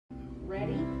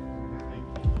ready,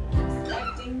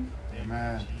 expecting.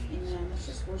 Amen. Amen. Let's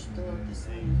just worship the Lord this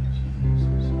morning.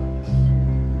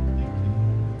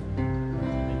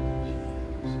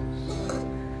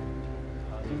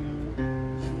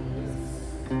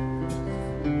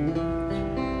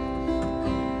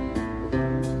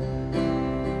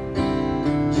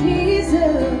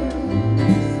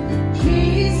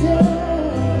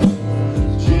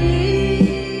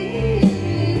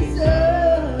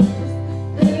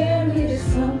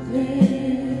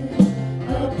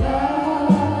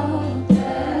 About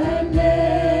that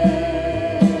name.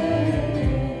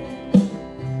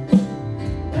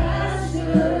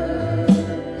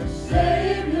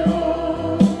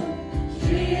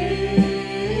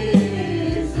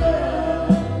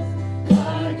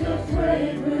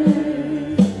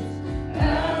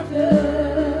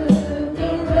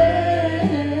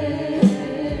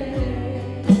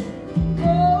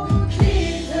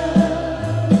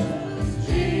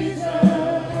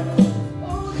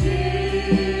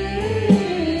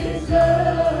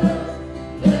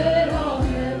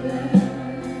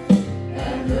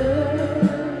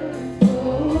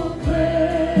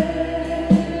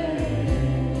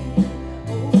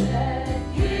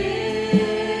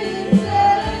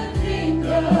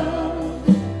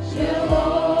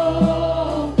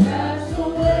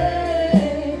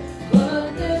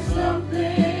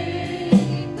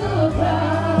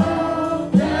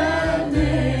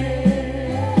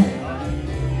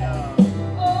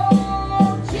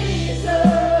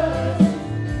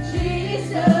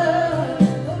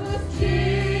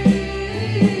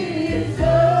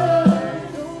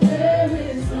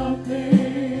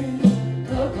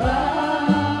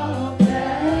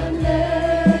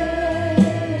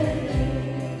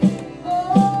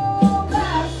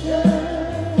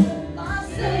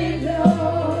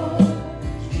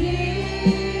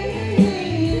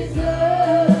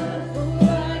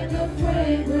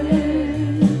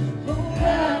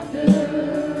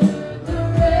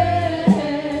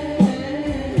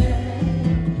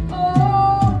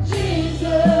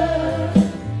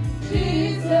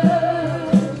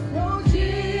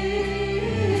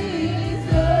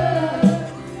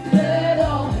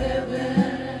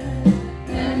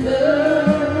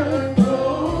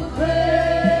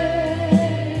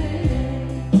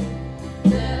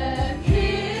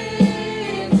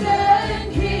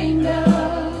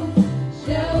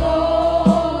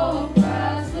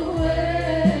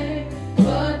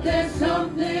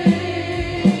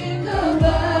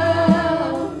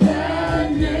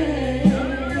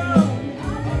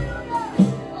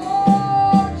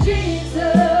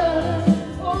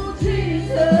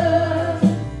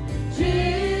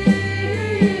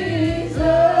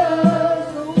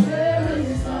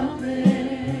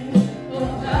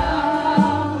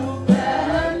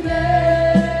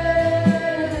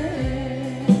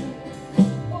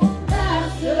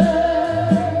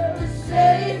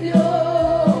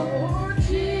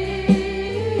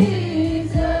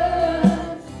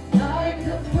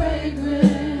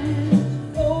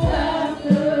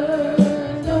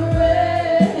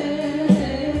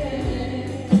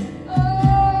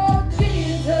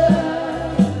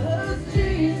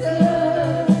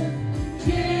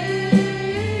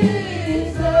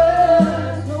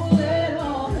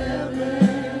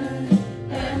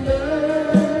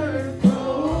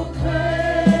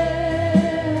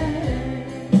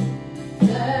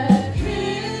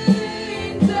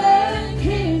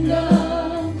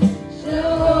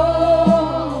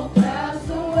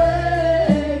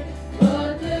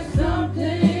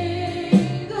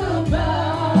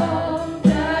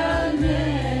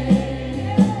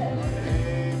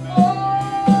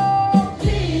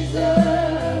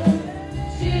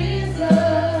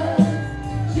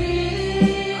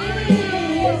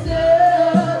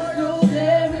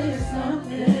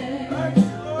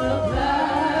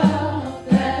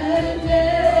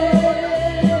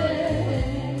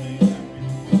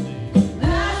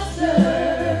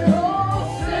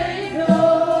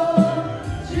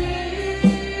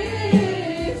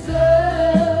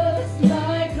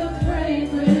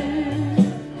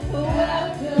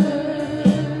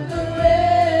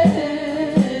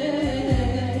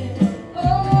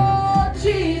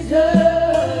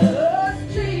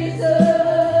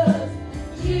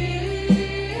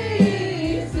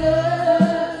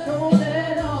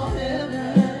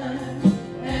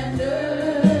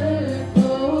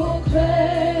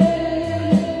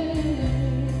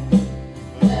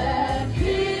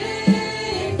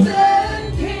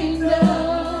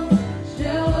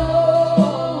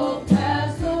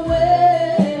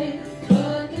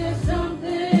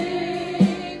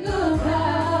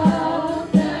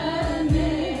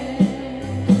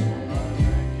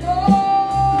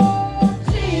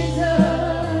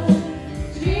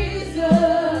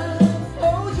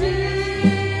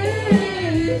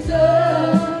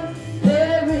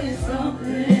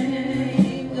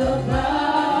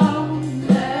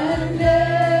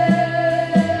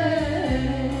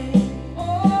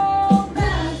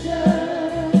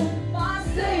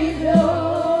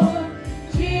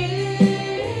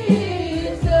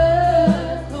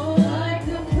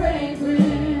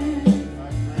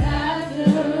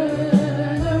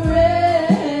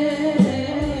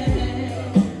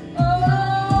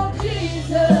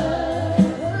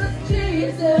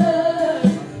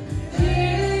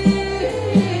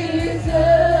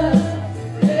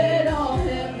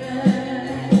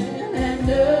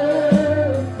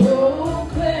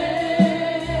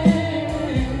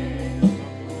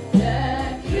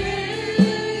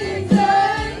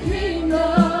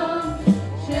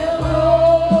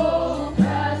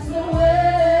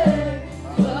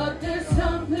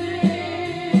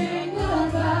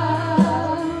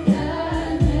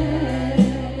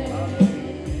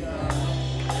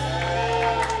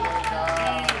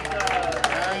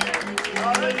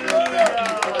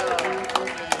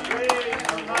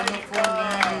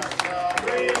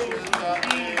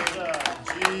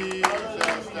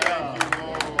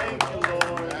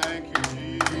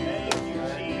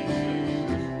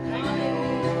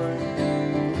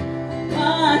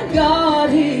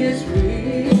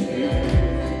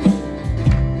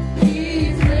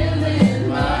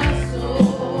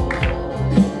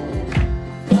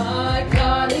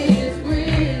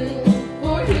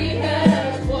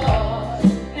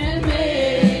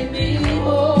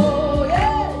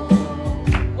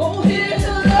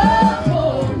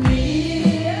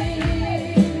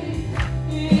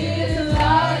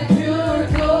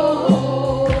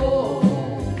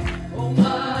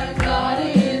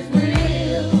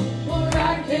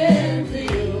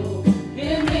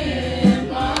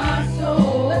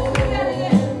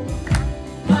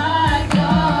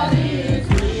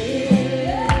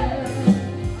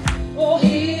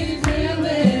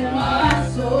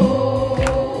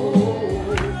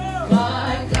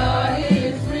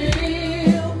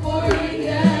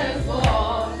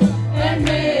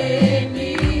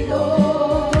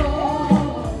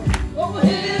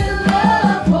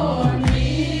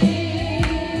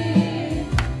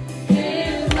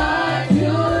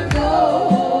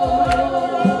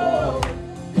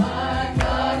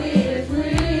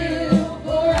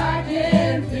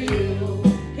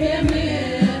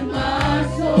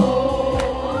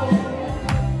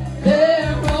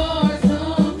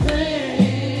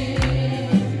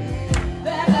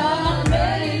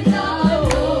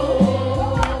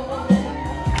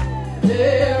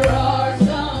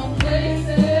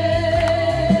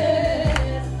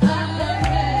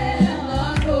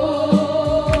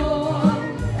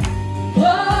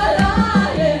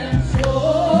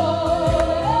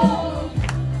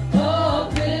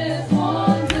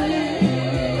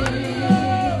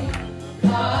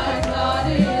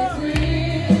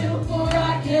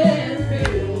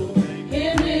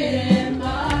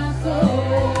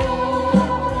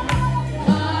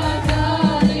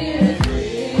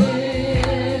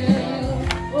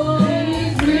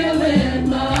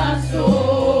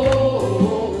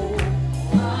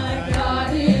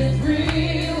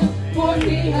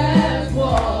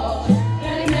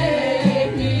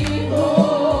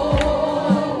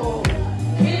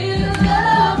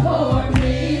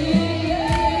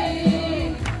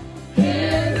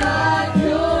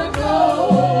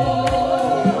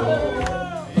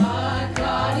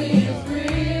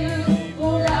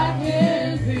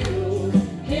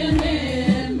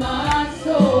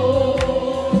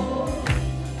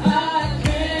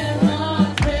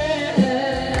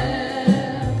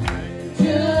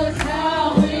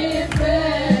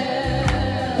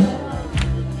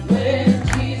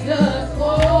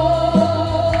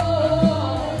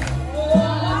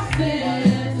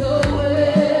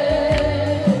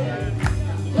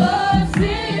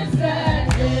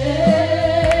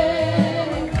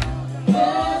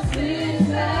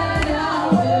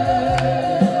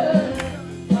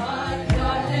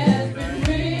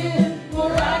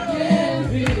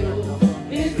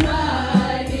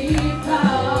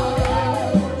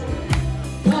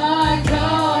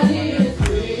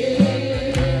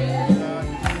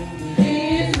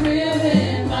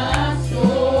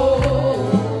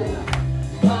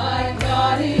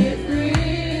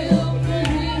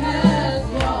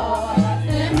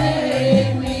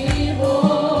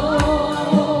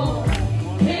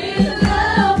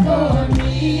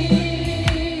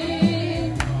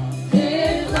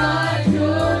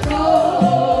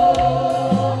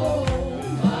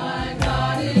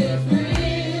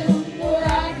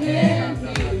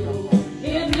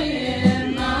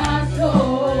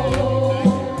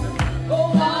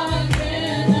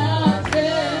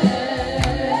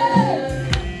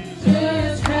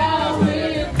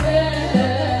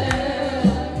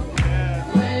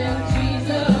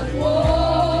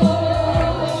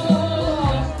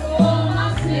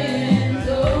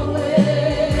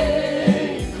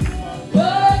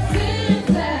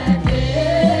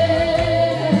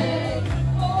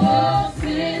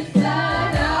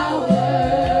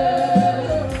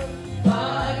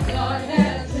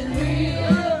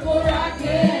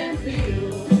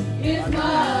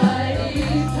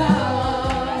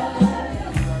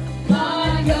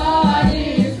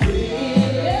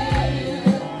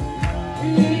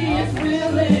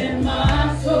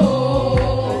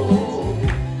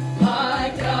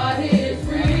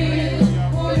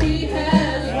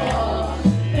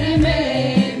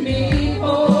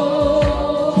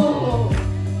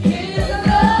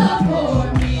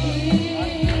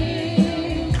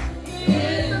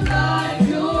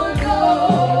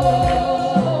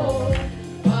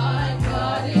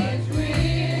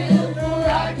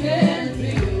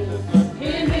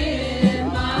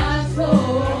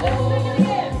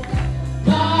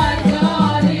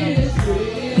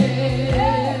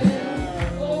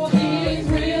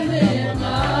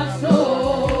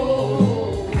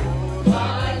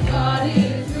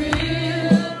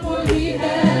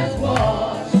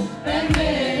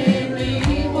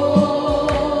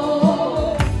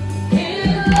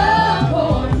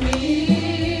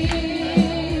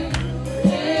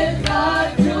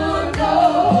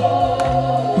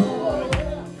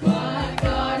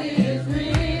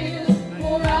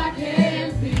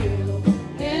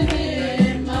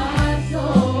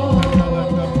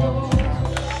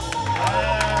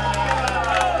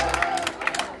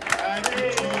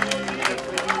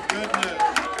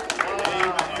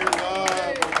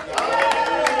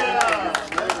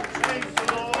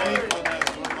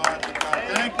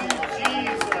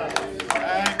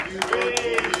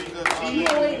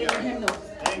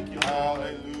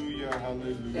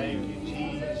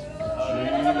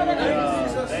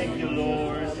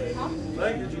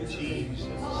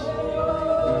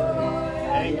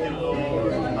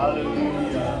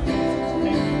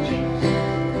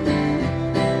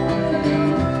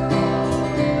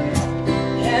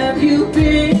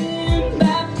 been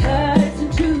baptized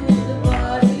into the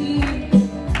body,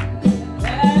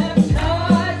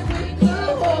 baptized with the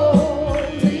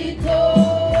Holy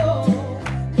Ghost.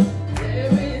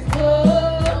 There is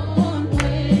one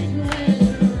way to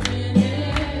enter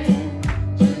in,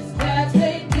 just as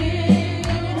they did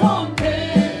on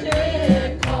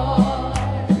Pentecost.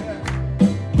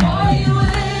 Are you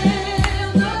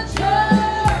in the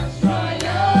church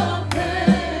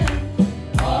triumphant?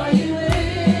 Are you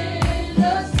in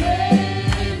the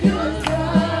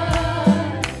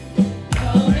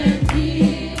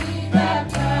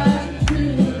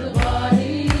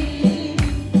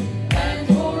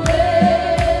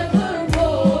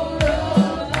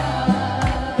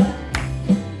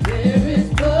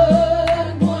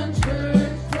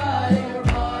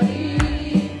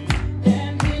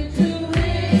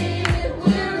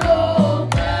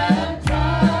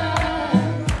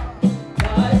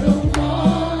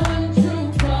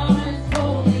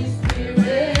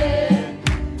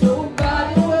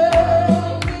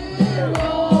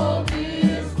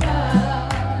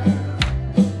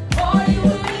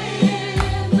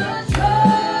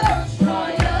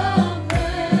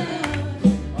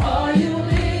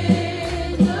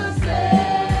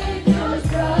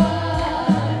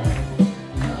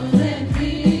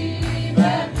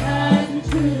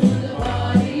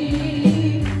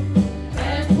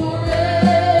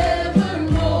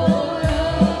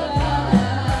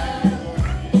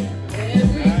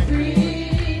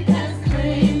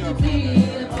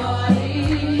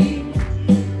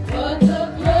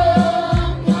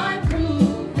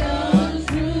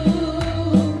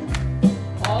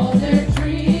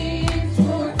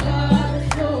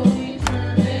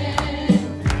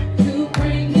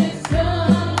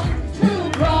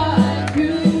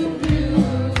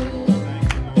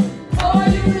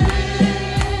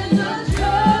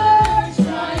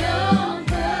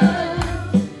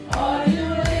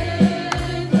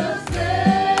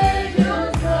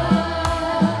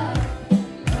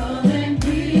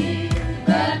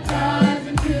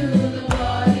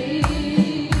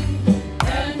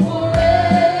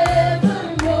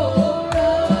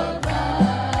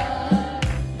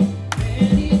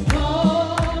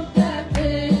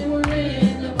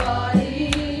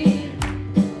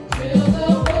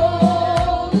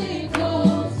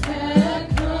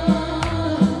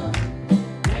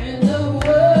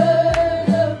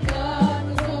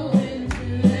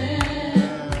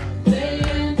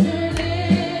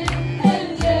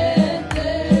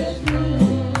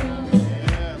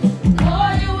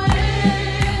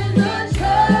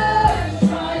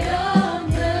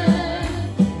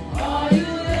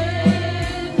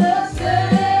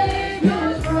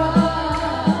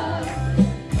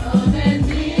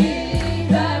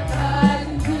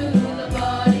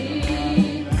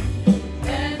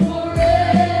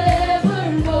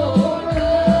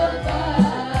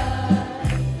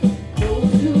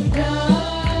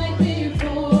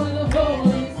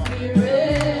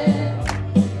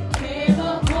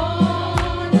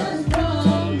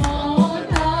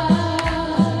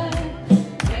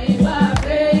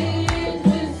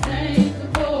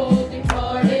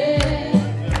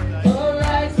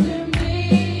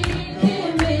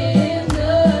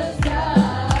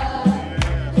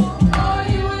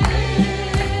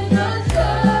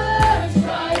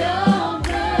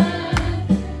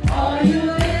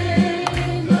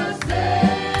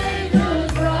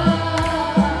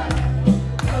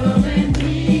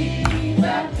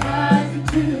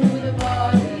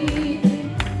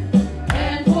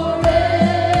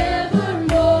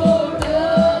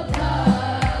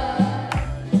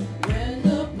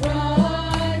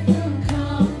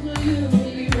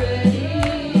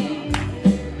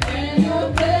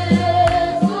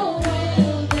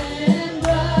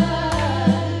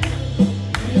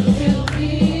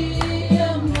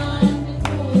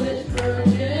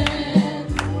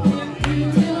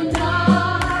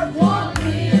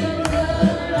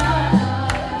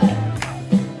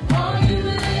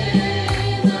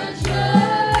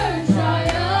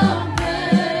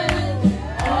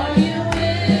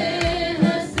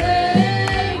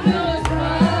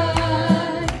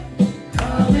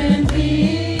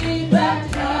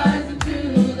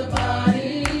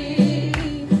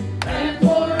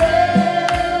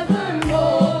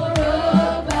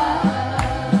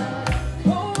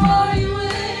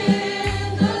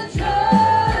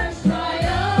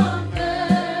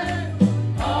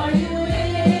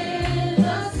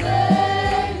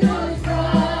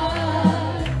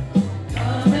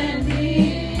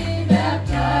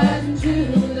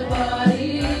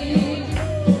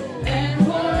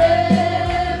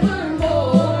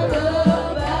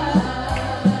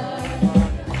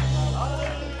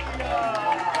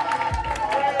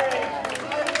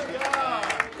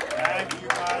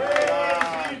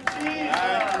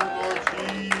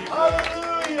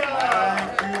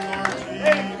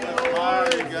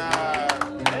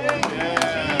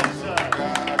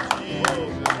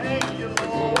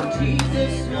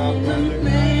on the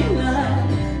main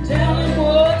line, tell him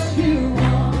what you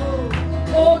want.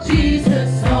 Oh,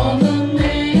 Jesus on the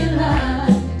main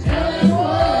line, tell him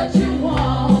what you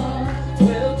want.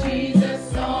 Well,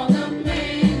 Jesus on the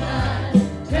main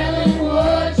line, tell him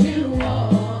what you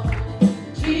want.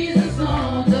 Jesus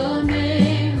on the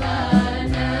main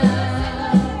line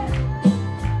now.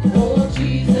 Oh,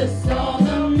 Jesus on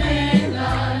the main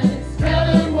line, tell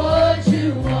him what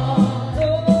you want.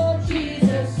 Oh,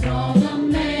 Jesus on the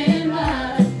main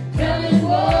line, tell him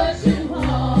what you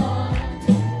want.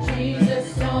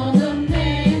 Jesus on the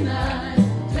main line,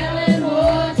 tell him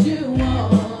what you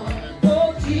want.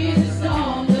 Oh, Jesus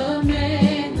on the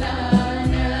main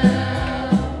line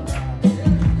now.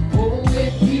 Oh,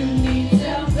 if you need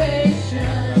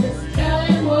salvation, just tell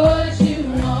him what you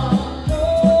want.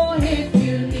 Oh, if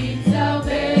you need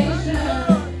salvation,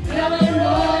 tell him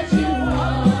what you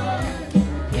want.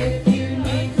 If you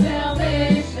need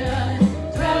salvation,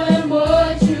 tell him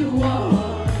what you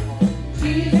want.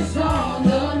 Jesus on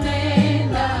the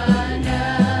main line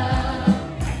now.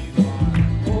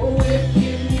 Oh, if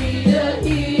you need a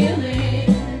healing,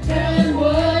 tell him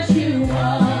what you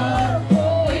want.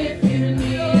 Oh, if you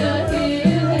need a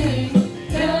healing,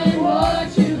 tell him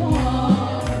what you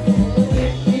want. Oh,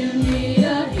 if you need a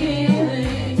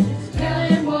healing, tell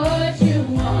him what you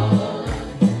want.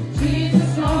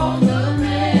 Jesus on the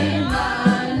main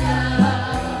line now.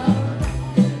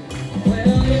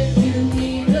 Well, if you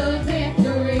need a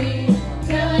victory,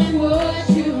 tell him what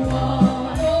you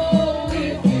want. Oh,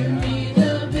 if you need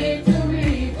a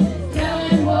victory, tell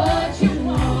him what you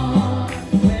want.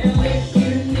 Well, if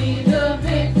you need a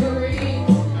victory,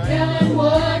 tell him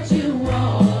what you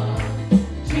want.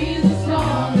 Jesus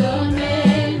on the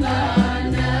main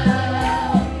line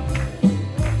now.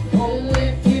 Oh,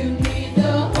 if you need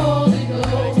the Holy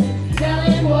Ghost, tell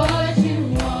him what you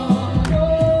want.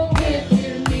 Oh, if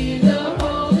you need the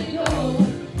Holy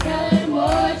Ghost, tell him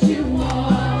what you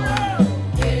want.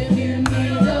 If you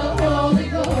need the Holy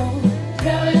Ghost,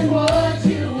 tell him what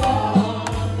you want.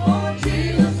 Oh,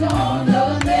 Jesus on the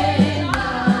main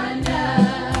line now.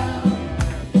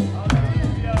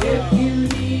 If you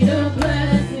need a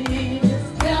blessing,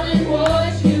 just tell him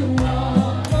what you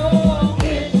want. Oh,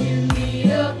 if you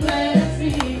need a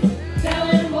blessing, tell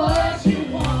him what you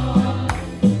want.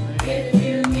 If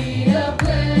you need a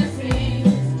blessing,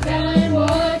 tell him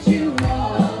what you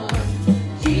want.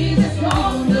 Jesus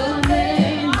on the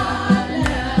main line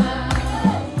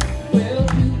now. Well,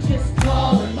 you just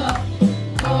call him up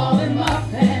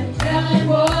and tell him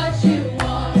what you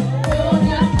want. Oh,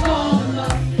 just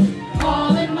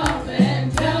call him up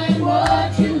and tell him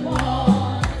what you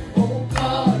want. Oh,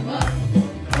 call him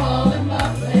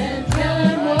up and tell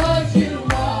him what you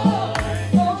want.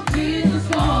 Oh,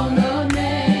 Jesus on the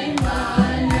main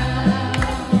line now.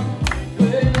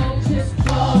 Well, just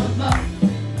call him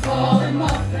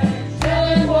up and tell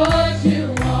him what you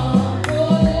want.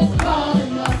 Oh, call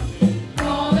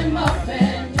him up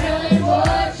and tell him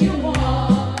what you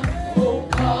want. Oh,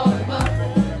 call him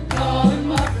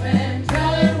up and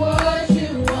tell him what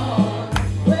you want.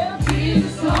 Well,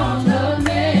 Jesus on the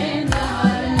main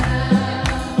line now.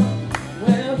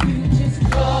 Well, you just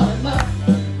call him up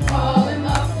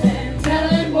and tell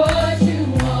him what you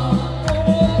want.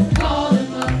 Oh, call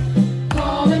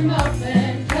him up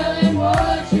and tell him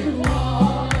what you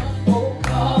want. Oh,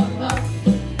 call him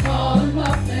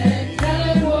up and tell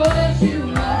him what you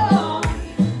want.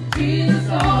 Jesus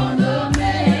on the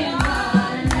main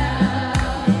line now.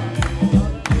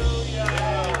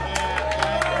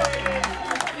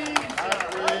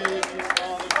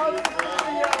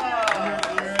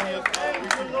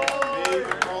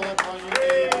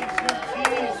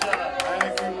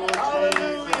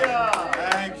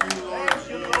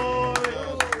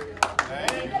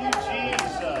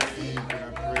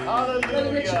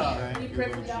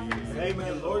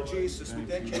 Amen. Lord Jesus, we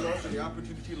thank you, Lord, for the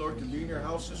opportunity, Lord, to be in your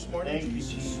house this morning,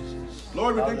 Jesus.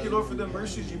 Lord, we thank you, Lord, for the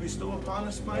mercies you bestow upon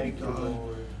us, mighty God.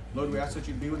 Lord, we ask that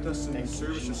you be with us in the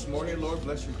service this morning, Lord.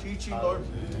 Bless your teaching, Lord.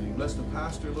 Bless the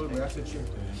pastor, Lord. We ask that you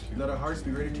let our hearts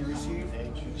be ready to receive.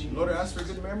 Lord, I ask for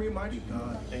good memory, mighty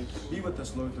God. Be with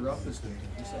us, Lord, throughout this day.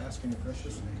 Just ask in your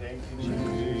precious name.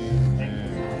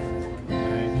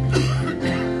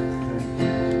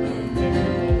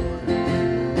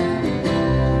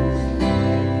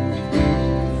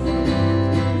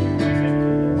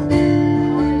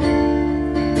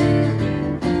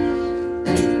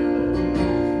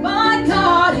 My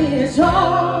God is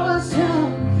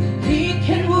awesome. He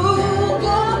can move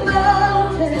the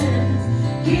mountains.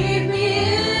 Keep me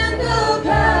in the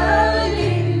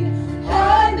valley.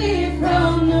 Hide me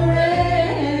from the rain.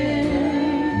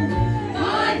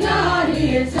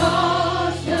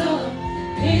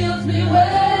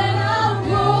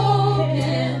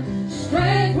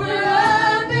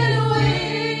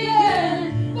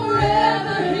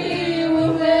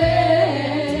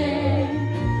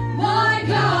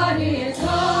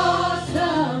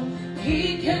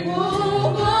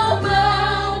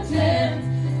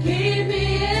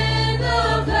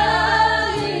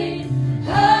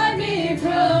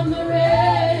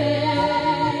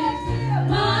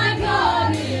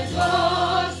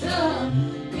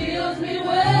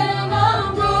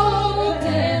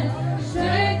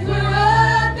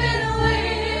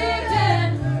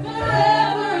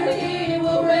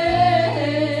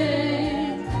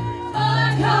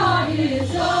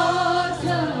 is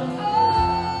awesome.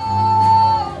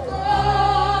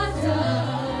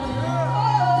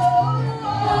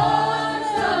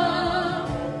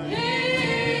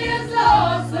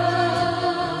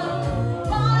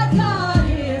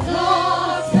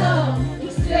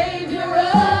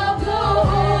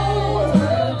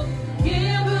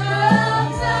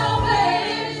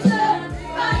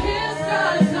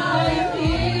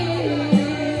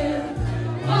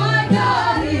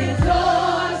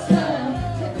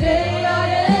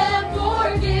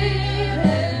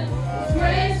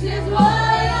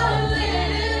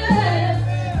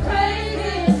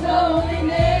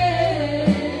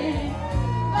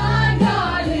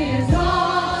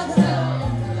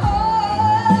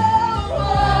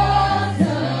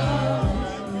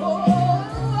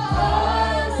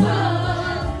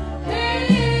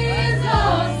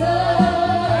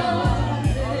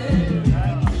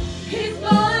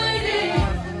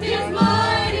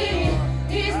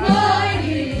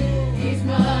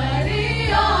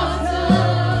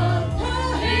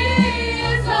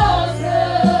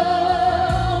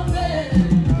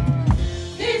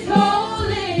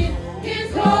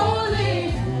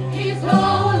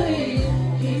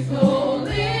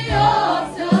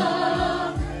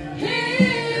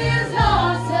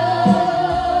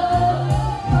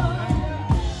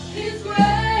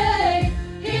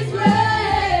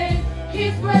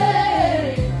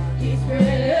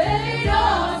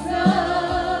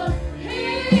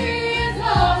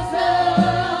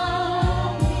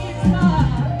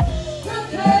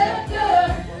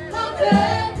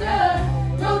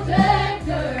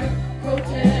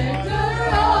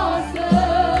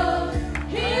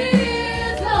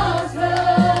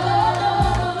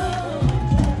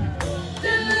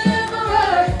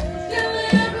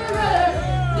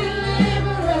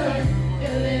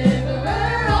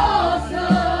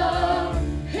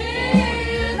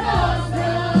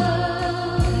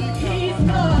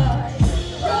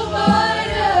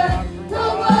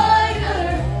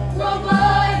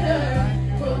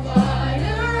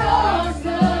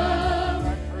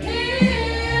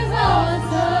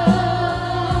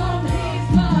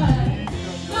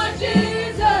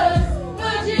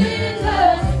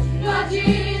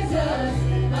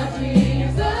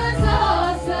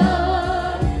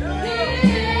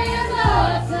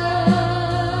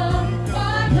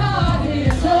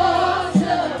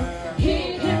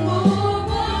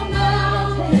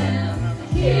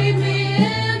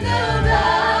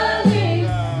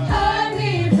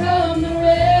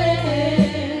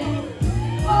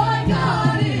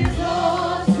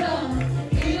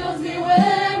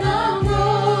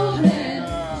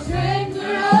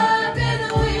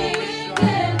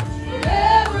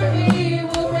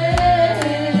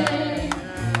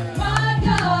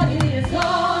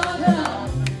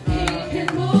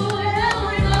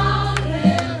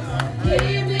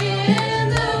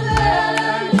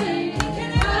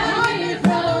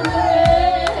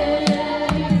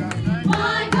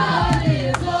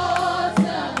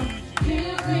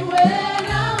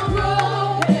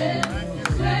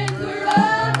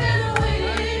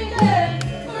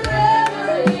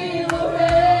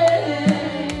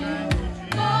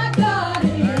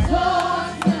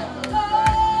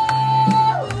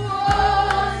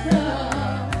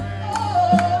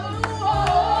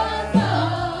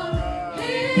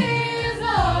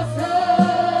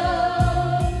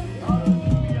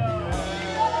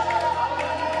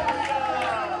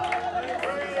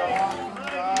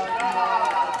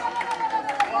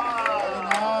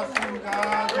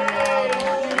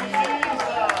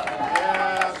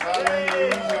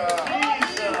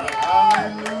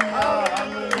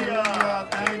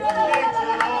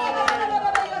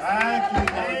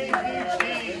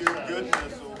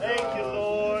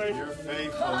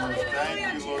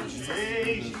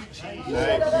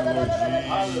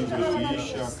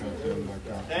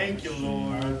 Thank you,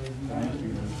 Lord.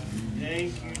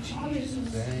 Thank you,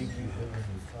 Jesus. Thank you,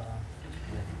 Heavenly Father.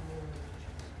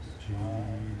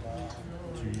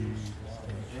 Jesus.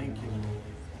 Thank you, Lord.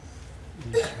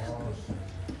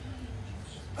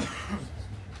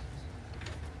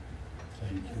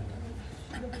 Thank you.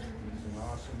 He's an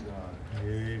awesome God.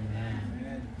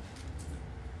 Amen.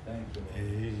 Thank you, Lord.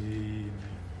 Amen.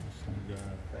 Awesome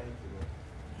God. Thank you, Lord.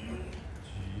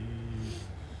 Jesus.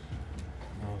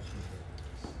 Awesome God.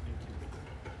 Thank you.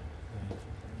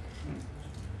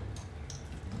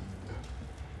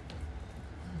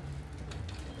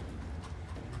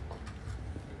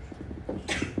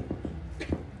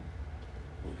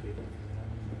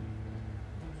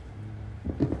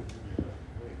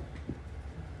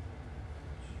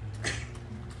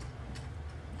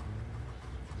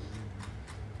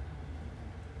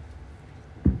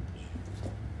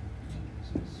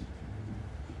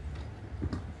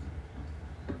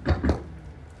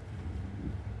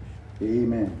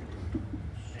 Amen.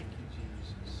 Thank you,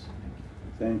 Jesus.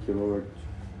 Thank you, Lord.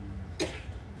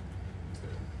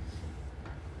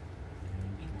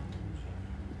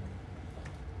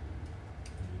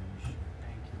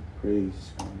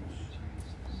 Praise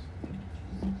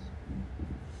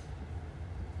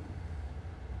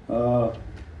God.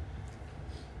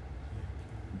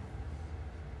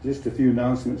 Just a few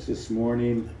announcements this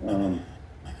morning.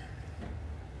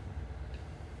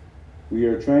 We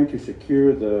are trying to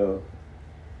secure the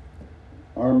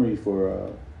armory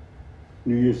for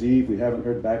New Year's Eve. We haven't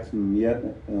heard back from them yet.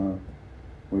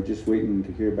 We're just waiting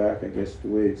to hear back. I guess the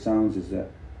way it sounds is that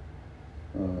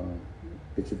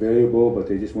it's available, but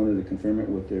they just wanted to confirm it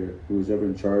with who's ever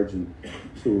in charge, and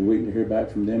so we're waiting to hear back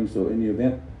from them. So in the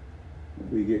event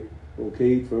we get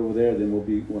okayed for over there, then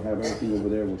we'll have everything over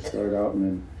there. We'll start out, and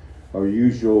then our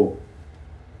usual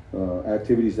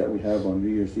activities that we have on New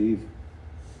Year's Eve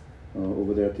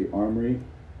over there at the Armory,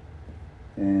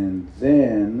 and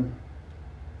then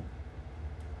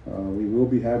we will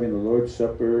be having the Lord's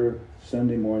Supper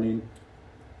Sunday morning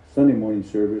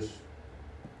service.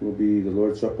 Will be the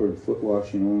Lord's Supper and foot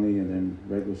washing only, and then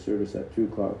regular service at 2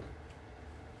 o'clock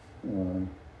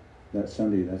that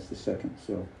Sunday. That's the 2nd.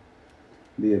 So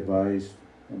be advised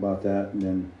about that, and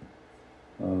then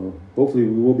hopefully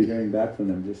we will be hearing back from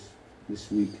them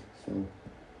this week. So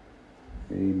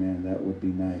amen, that would be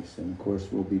nice. And of course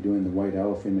we'll be doing the White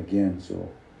Elephant again, so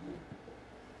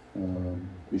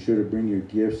be sure to bring your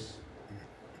gifts.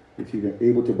 If you're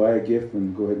able to buy a gift,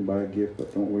 then go ahead and buy a gift,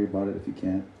 but don't worry about it if you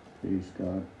can't. Praise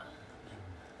God.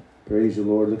 Praise the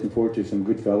Lord. Looking forward to some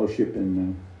good fellowship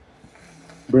and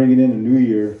bringing in the new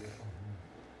year.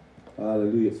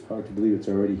 Hallelujah. It's hard to believe it's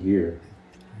already here.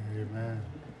 Amen.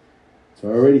 It's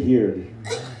already here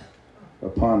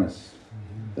upon us.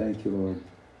 Thank you, Lord.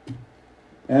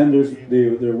 And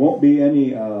there won't be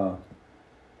any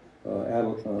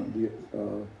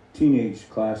teenage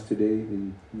class today,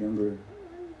 the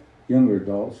younger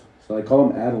adults. So I call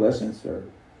them adolescents, or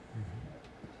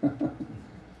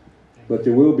but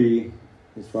there will be,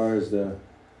 as far as the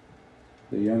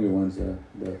younger ones,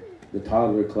 the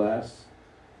toddler class.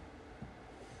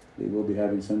 They will be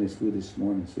having Sunday school this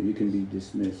morning, so you can be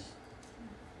dismissed.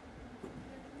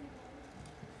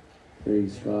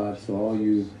 Praise God. So all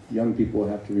you young people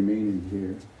have to remain in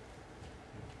here.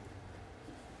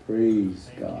 Praise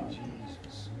God.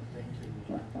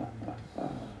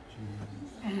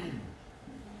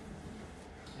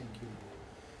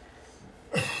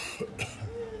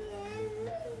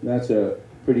 That's a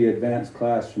pretty advanced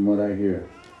class from what I hear.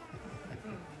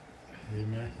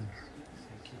 Amen.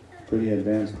 Pretty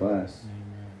advanced class.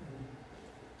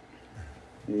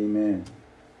 Amen.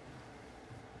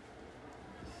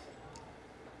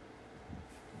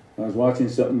 I was watching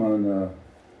something on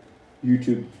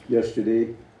YouTube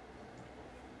yesterday,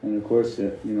 and of course,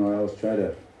 I always try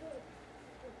to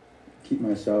keep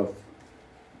myself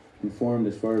informed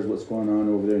as far as what's going on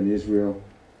over there in Israel,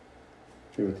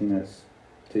 everything that's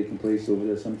taking place over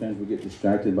there. Sometimes we get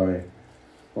distracted by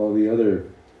all the other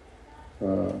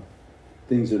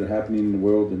things that are happening in the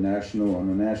world, on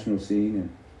the national scene,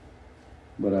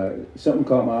 but something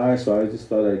caught my eye, so I just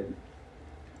thought I'd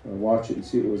watch it and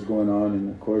see what was going on. And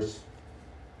of course,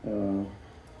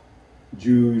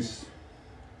 Jews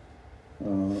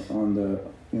in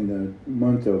the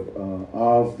month of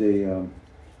Av,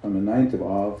 on the 9th of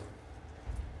Av,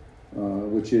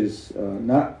 which is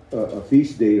not a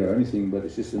feast date or anything, but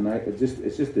it's just a night.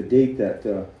 It's just a date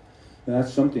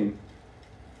that's something.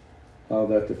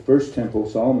 That the first temple,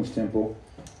 Solomon's temple,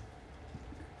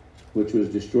 which was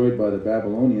destroyed by the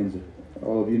Babylonians,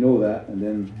 all of you know that, and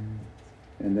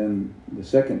then the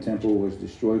second temple was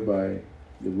destroyed by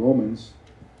the Romans,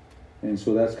 and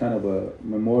so that's kind of a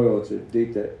memorial. It's a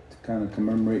date that kind of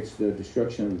commemorates the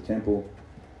destruction of the temple,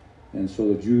 and so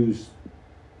the Jews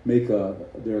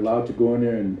they're allowed to go in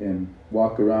there and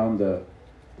walk around the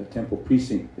temple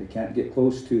precinct. They can't get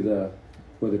close to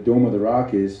where the Dome of the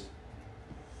Rock is,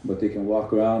 but they can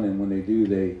walk around, and when they do,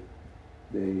 they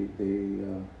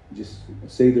just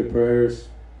say their prayers,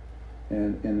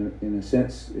 and in a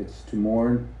sense, it's to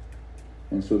mourn,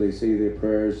 and so they say their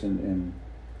prayers and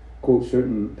quote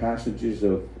certain passages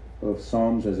of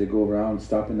Psalms as they go around,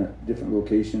 stopping at different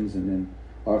locations, and then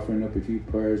offering up a few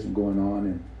prayers and going on,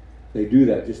 and they do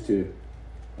that just to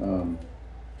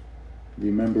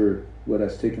remember what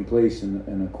has taken place,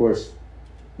 and of course,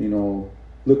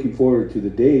 looking forward to the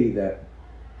day that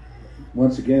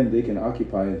once again they can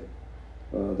occupy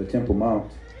the Temple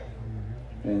Mount,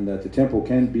 and that the temple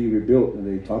can be rebuilt, and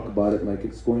they talk about it like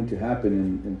it's going to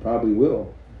happen, and probably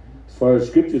will. As far as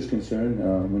Scripture is concerned,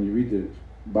 when you read the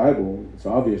Bible, it's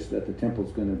obvious that the temple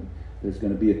is going to there's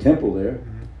going to be a temple there,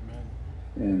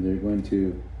 and they're going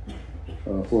to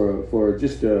for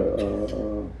just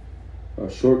a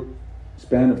short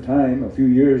span of time, a few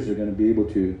years, they're going to be able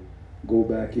to go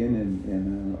back in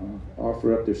and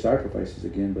offer up their sacrifices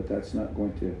again, but that's not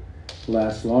going to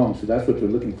last long. So that's what they're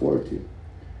looking forward to.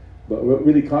 But what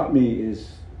really caught me is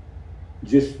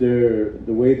just the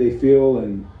way they feel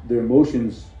and their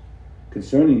emotions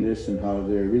concerning this, and how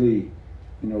they really,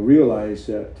 realize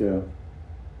that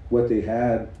what they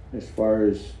had as far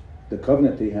as the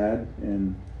covenant they had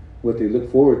and what they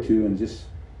look forward to, and just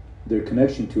their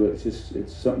connection to it.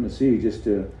 It's something to see, just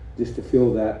to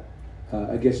feel that.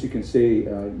 I guess you can say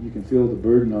you can feel the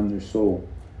burden on their soul,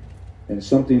 and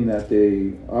something that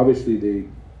they obviously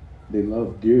they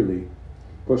love dearly.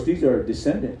 Of course, these are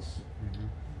descendants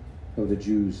of the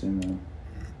Jews, and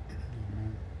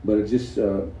but it just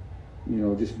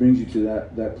just brings you to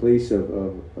that place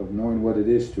of knowing what it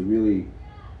is to really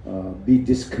be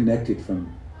disconnected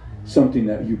from something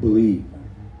that you believe,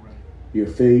 your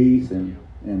faith, and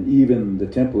even the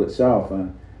temple itself,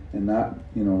 and not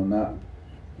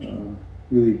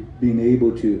really being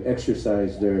able to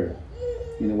exercise their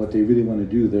what they really want to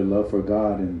do, their love for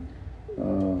God, and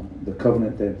the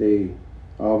covenant that they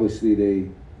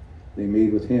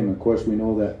made with Him. Of course, we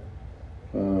know that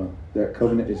that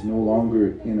covenant is no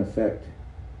longer in effect.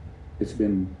 It's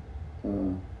been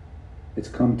it's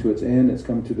come to its end. It's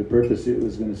come to the purpose it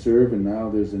was going to serve, and now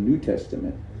there's a New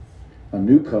Testament, a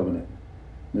new covenant.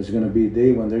 There's going to be a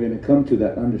day when they're going to come to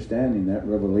that understanding, that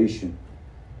revelation,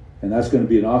 and that's going to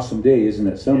be an awesome day, isn't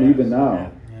it? Some even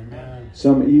now,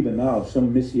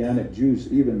 some Messianic Jews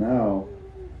even now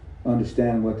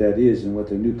understand what that is and what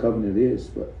the new covenant is.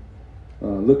 But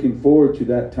looking forward to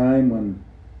that time when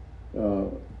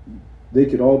they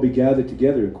could all be gathered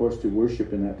together, of course, to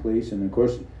worship in that place. And of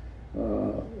course,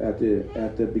 at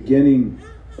the beginning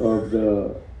of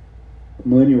the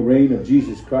millennial reign of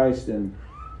Jesus Christ, and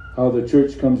how the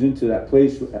church comes into that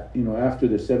place, after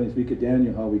the 7th week of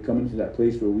Daniel, how we come into that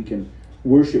place where we can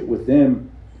worship with them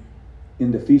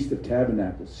in the Feast of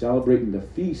Tabernacles, celebrating the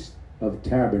Feast of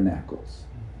Tabernacles.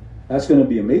 That's going to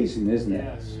be amazing, isn't it?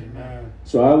 Yes, amen.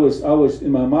 So I was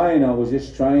in my mind, I was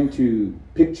just trying to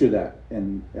picture that.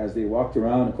 And as they walked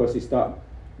around, of course, they stopped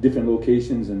different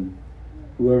locations, and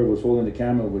whoever was holding the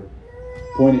camera would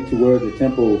point it to where the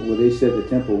temple, where they said the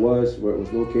temple was, where it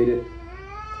was located.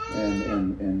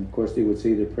 And of course they would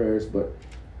say their prayers, but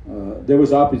there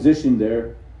was opposition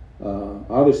there.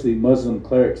 Obviously Muslim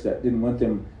clerics that didn't want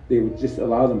them, they would just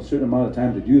allow them a certain amount of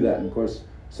time to do that, and of course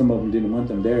some of them didn't want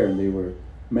them there, and they were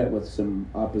met with some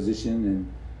opposition,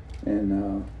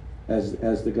 and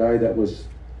as the guy that was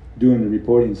doing the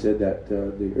reporting said, that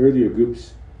the earlier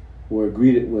groups were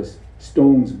greeted with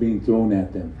stones being thrown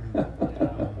at them.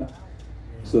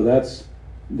 So that's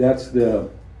the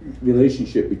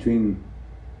relationship between,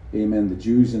 amen, the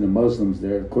Jews and the Muslims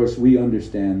there. Of course, we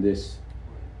understand this.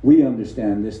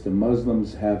 The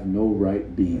Muslims have no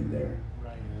right being there.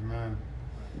 Right. Amen.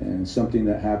 And something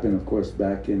that happened, of course,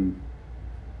 back in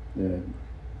the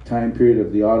time period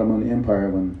of the Ottoman Empire,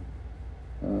 when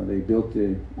they built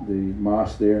the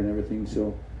mosque there and everything.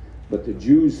 So, but the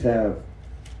Jews have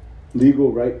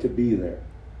legal right to be there,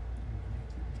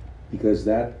 because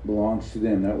that belongs to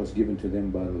them. That was given to them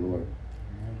by the Lord.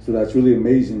 So that's really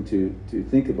amazing to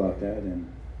think about that, and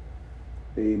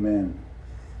amen.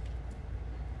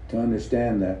 To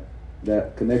understand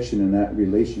that connection and that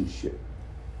relationship.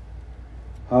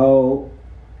 How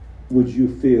would you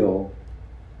feel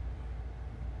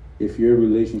if your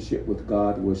relationship with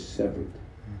God was severed?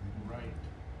 Right.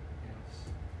 Yes.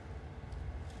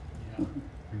 Yeah.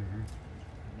 Amen.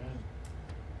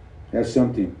 That's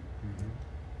something.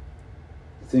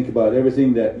 Think about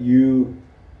everything that you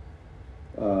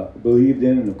believed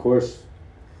in, and of course,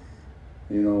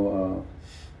 we know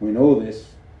this.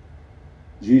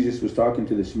 Jesus was talking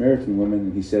to the Samaritan woman,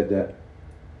 and he said that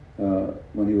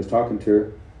when he was talking to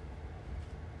her,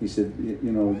 he said,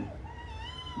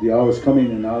 the hour is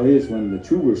coming, and now is, when the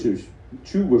true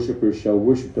worshipers shall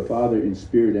worship the Father in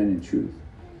spirit and in truth.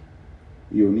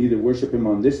 You'll neither worship Him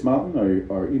on this mountain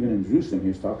or even in Jerusalem. He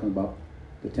was talking about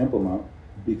the Temple Mount,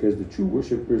 because the true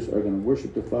worshipers are going to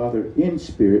worship the Father in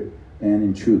spirit and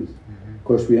in truth. Of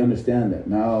course, we understand that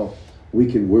now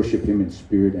we can worship Him in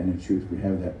spirit and in truth. We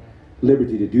have that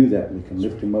liberty to do that. We can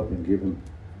lift Him up and give Him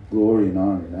glory and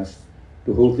honor. That's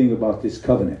the whole thing about this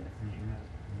covenant.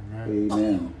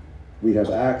 Amen. We have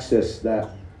accessed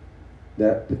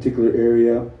that particular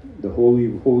area, the Holy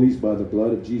of Holies, by the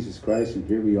blood of Jesus Christ, and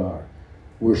here we are,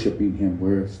 worshiping Him.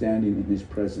 We're standing in His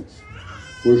presence,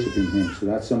 worshiping Him. So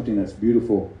that's something that's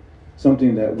beautiful,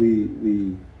 something that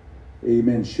we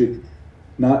amen, should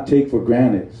not take for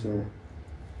granted. So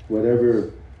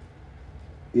whatever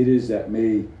it is that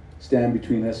may stand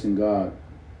between us and God,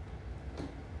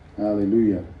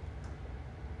 hallelujah,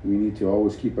 we need to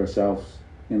always keep ourselves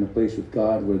in a place with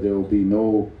God where there will be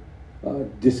no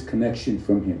disconnection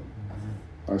from Him.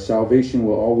 Our salvation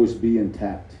will always be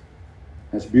intact.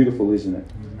 That's beautiful, isn't it?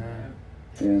 Amen.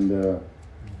 And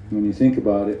when you think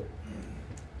about it,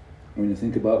 when you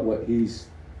think about what He's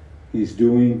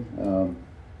doing,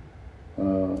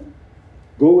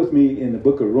 go with me in the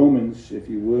book of Romans, if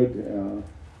you would,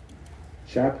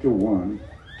 chapter 1.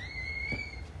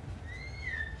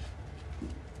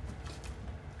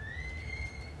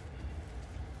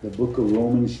 The book of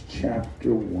Romans,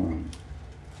 chapter 1.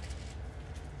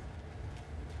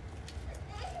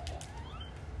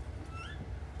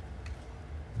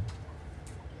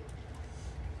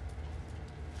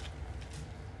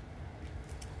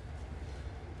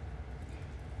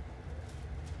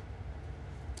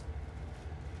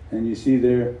 And you see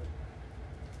there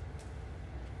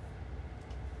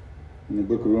in the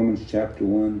book of Romans chapter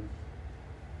 1,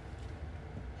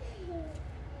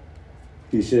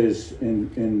 he says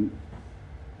in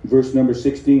verse number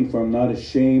 16, "For I'm not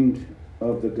ashamed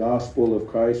of the gospel of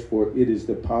Christ, for it is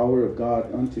the power of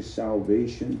God unto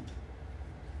salvation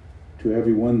to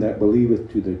everyone that believeth,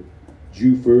 to the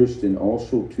Jew first, and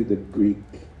also to the Greek.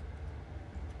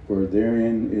 For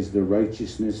therein is the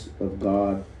righteousness of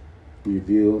God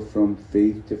revealed from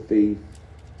faith to faith,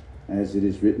 as it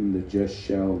is written, the just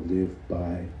shall live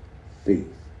by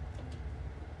faith.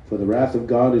 For the wrath of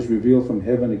God is revealed from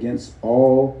heaven against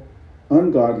all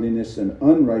ungodliness and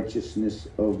unrighteousness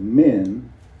of men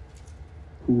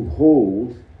who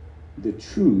hold the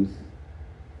truth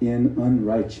in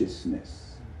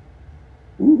unrighteousness."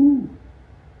 Woo-hoo.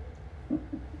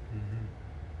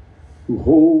 Who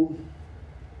hold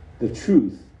the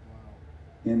truth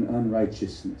in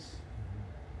unrighteousness.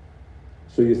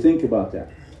 So you think about that.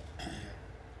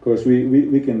 Of course,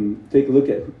 we can take a look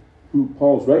at who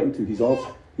Paul's writing to.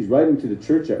 He's writing to the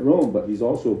church at Rome, but he's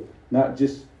also not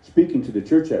just speaking to the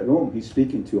church at Rome. He's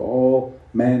speaking to all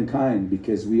mankind,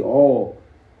 because we all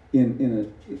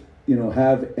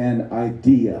have an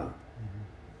idea.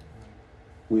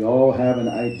 We all have an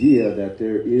idea that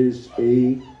there is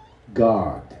a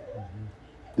God.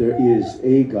 There is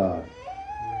a God.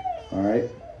 All right?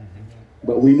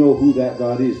 But we know who that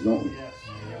God is, don't we?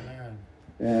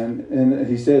 And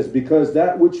he says, "Because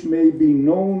that which may be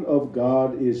known of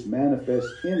God is manifest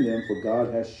in them, for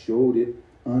God has showed it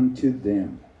unto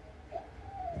them.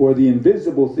 For the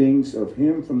invisible things of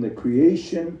Him from the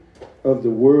creation of the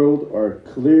world are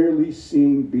clearly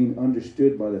seen, being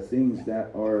understood by the things that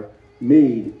are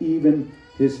made, even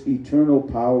His eternal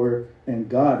power and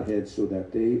Godhead, so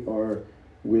that they are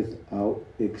without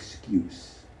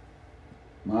excuse."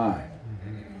 My.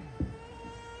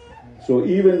 So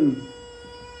even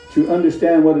to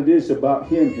understand what it is about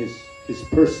Him, His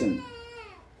person.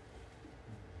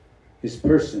 His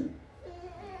person.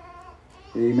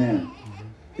 Amen.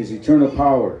 His eternal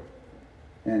power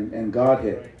and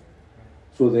Godhead.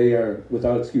 So they are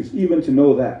without excuse. Even to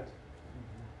know that.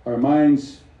 Our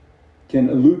minds can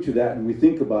allude to that, and we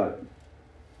think about it.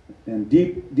 And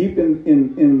deep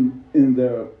in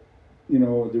the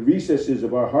the recesses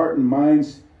of our heart and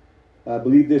minds, I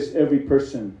believe this, every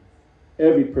person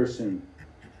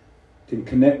can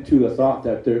connect to the thought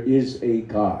that there is a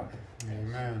God.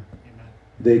 Amen.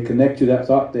 They connect to that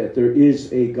thought that there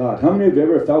is a God. How many of you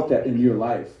ever felt that in your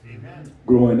life? Amen.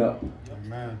 Growing up?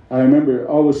 Amen. I remember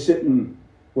I was sitting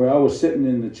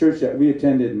in the church that we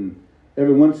attended, and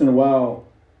every once in a while,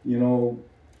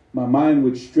 my mind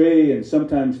would stray, and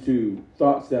sometimes to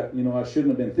thoughts that, I shouldn't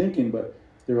have been thinking, but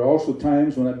there are also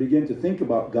times when I begin to think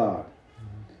about God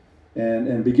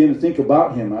and begin to think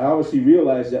about Him. I obviously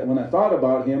realized that when I thought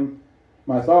about Him,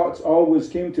 my thoughts always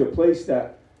came to a place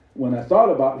that when I thought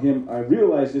about Him, I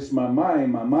realized this, my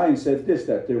mind said this,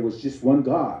 that there was just one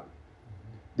God.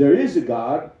 There is a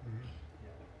God,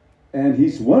 and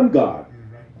He's one God.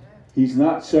 He's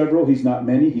not several, He's not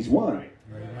many, He's one.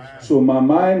 So my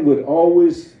mind would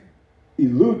always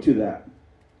allude to that.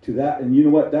 And you know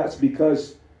what? That's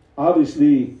because,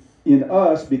 obviously, in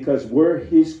us, because we're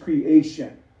His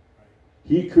creation.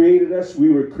 He created us. We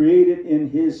were created in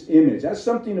His image. That's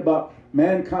something about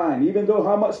mankind. Even though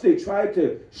how much they try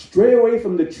to stray away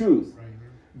from the truth,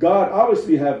 God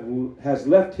obviously has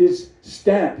left His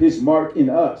stamp, His mark in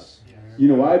us. You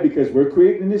know why? Because we're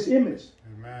created in His image.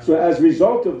 So as a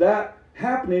result of that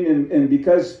happening, and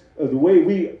because of the way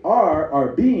we are, our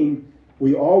being,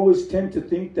 we always tend to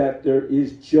think that there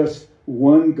is just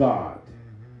one God.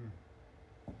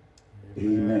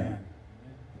 Amen.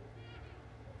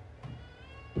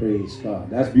 Praise God.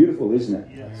 That's beautiful, isn't it?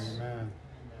 Yes. Amen.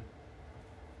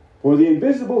 For the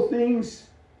invisible things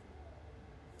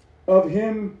of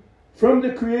him from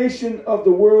the creation of the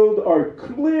world are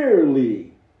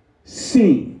clearly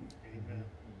seen. Amen.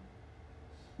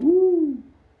 Woo.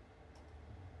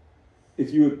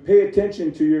 If you would pay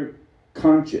attention to your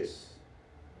conscious,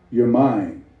 your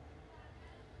mind,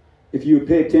 if you would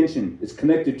pay attention, it's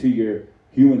connected to your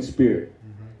human spirit.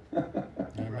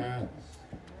 Amen.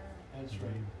 That's right.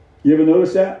 You ever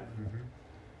notice that?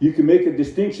 You can make a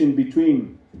distinction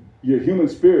between your human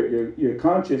spirit, your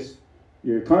consciousness,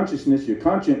 your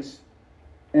conscience,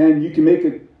 and you can make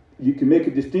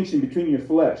a distinction between your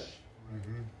flesh.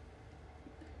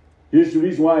 Here's the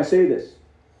reason why I say this.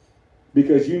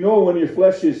 Because you know when your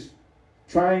flesh is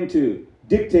trying to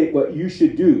dictate what you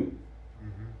should do.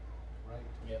 Right.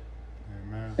 Yep.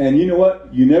 Amen. And you know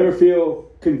what? You never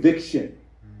feel conviction.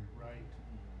 Right.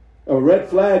 A red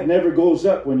flag never goes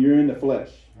up when you're in the flesh.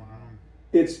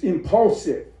 It's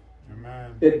impulsive.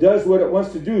 Amen. It does what it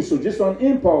wants to do. So just on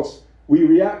impulse, we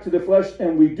react to the flesh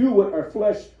and we do what our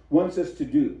flesh wants us to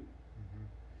do.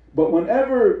 But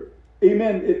whenever,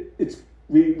 amen,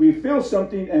 we feel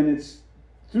something and it's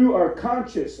through our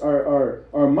conscious,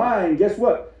 our mind, guess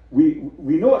what? We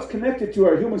know it's connected to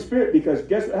our human spirit because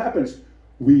guess what happens?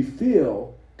 We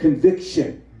feel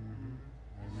conviction.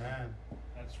 Amen.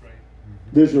 That's right.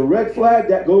 There's a red flag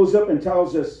that goes up and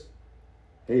tells us,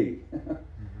 hey,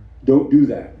 don't do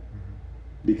that.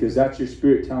 Because that's your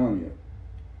spirit telling you,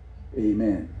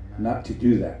 amen, not to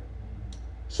do that.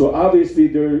 So obviously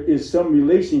there is some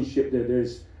relationship there.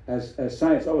 There's, as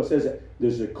science always says, that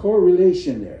there's a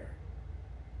correlation there.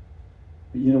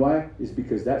 You know why? It's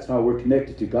because that's how we're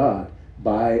connected to God,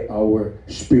 by our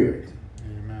spirit.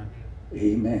 Amen.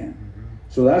 Amen.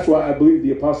 So that's why I believe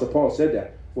the Apostle Paul said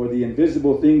that. For the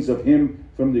invisible things of him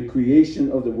from the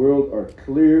creation of the world are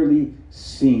clearly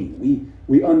seen.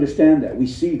 We understand that. We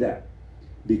see that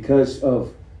because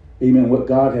of, amen, what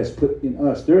God has put in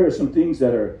us. There are some things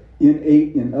that are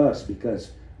innate in us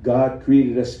because God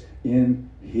created us in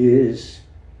his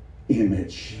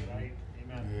image. Right.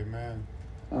 Amen. Amen.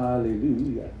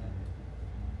 Hallelujah.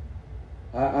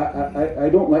 I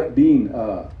don't like being,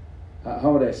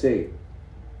 how would I say?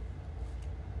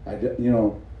 I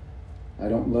don't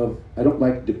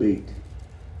like debate.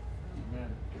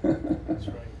 Amen. That's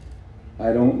right.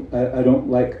 I don't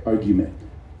like argument.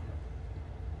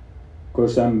 Of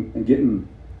course, I'm getting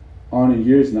on in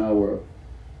years now where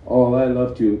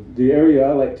the area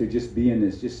I like to just be in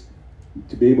is just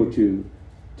to be able to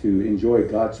enjoy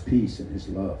God's peace and his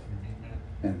love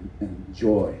and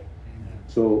joy.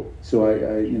 So that's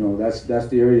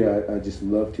the area I just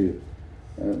love to.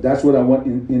 That's what I want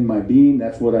in my being.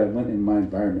 That's what I want in my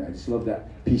environment. I just love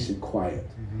that peace and quiet,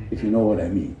 if you know what I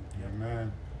mean.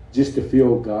 Amen. Just to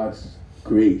feel God's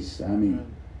grace. I mean,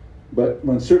 but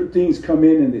when certain things come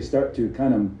in and they start to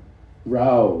kind of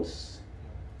rouse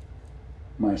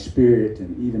my spirit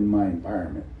and even my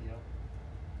environment,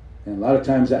 and a lot of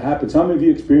times that happens. How many of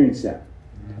you experience that?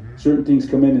 Certain things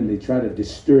come in and they try to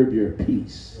disturb your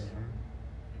peace,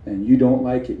 and you don't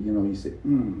like it. You know, you say,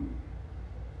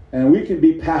 And we can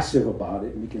be passive about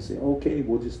it, and we can say, okay,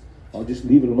 I'll just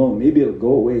leave it alone. Maybe it'll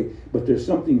go away. But there's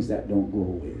some things that don't go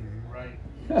away.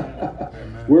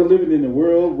 Right. We're living in a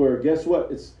world where, guess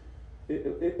what?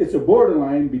 It's a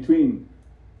borderline between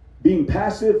being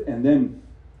passive and then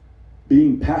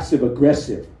being passive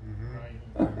aggressive.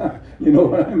 Right. You know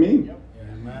what I mean? Yep.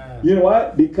 Amen. You know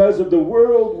what? Because of the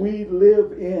world we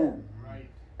live in, Right.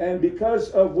 and because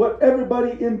of what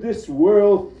everybody in this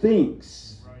world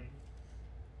thinks. Right.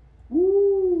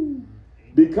 Woo.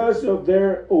 Because of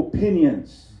their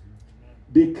opinions,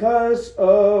 because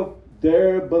of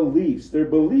their beliefs, their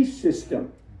belief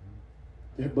system.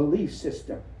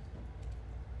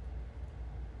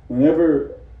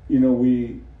 Whenever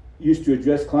we used to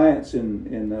address clients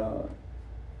in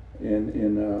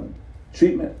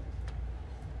treatment,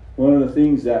 one of the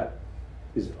things that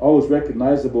is always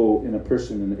recognizable in a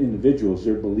person, in an individual, is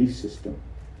their belief system,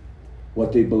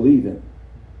 what they believe in.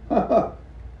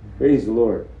 Praise the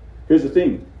Lord. Here's the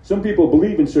thing. Some people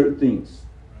believe in certain things.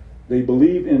 They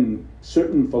believe in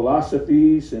certain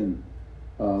philosophies and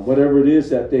whatever it is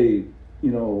that they,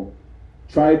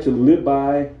 try to live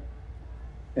by.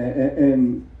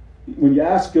 And when you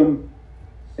ask them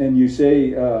and you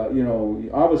say,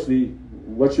 obviously,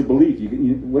 what's your belief?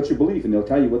 What's your belief? And they'll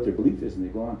tell you what their belief is, and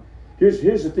they go on.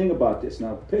 Here's the thing about this.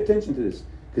 Now, pay attention to this,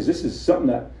 because this is something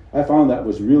that I found that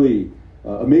was really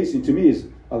amazing to me. Is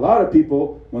a lot of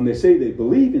people, when they say they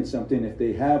believe in something, if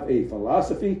they have a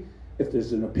philosophy, if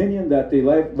there's an opinion that they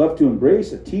love to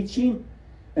embrace, a teaching,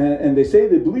 and they say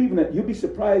they believe in it, you'll be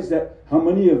surprised at how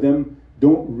many of them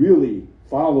don't really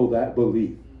follow that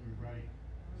belief. Right.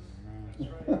 That's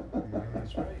right.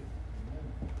 That's right.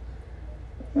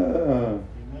 Uh,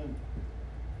 Amen.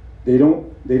 they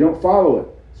don't follow it,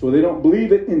 so they don't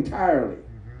believe it entirely.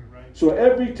 Right. So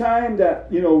every time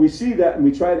that we see that and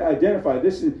we try to identify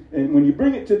this, and when you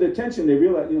bring it to their attention, they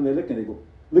realize they look and they go,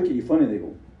 look at you funny, and they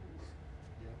go,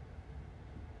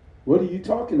 what are you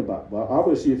talking about? Well,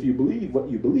 obviously, if you believe what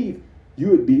you believe, you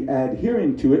would be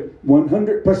adhering to it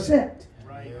 100%.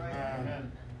 Right.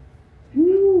 Amen.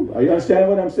 Woo. Are you understand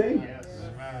what I'm saying? Yes.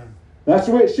 Amen. That's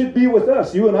the way it should be with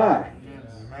us, you and I.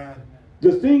 Yes. Amen.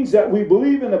 The things that we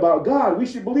believe in about God, we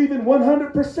should believe in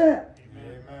 100%. Amen.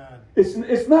 Amen.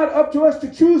 It's not up to us to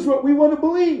choose what we want to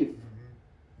believe.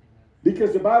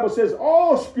 Because the Bible says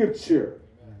all Scripture,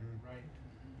 Right.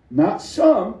 not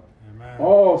some, Amen.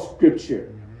 all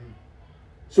Scripture.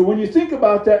 So when you think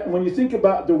about that, and when you think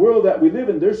about the world that we live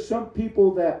in, there's some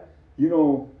people that,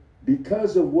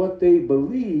 because of what they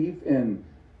believe and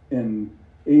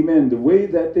amen, the way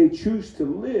that they choose to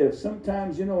live,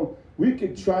 sometimes, we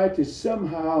could try to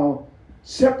somehow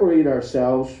separate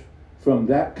ourselves from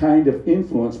that kind of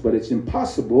influence, but it's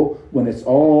impossible when it's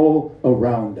all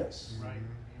around us. Right.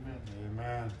 Amen.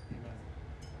 Amen. Amen.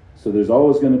 So there's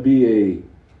always going to be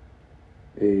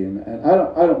and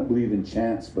I don't believe in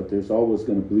chance, but there's always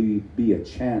going to be a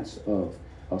chance of,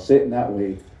 I'll say it in that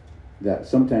way, that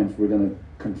sometimes we're going to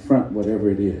confront whatever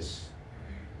it is.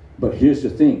 But here's the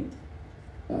thing.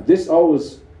 This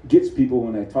always gets people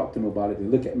when I talk to them about it. They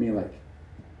look at me like,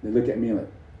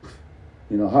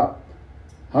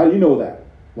 how do you know that?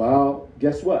 Well,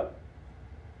 guess what?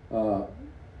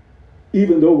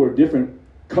 Even though we're different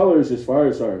colors as far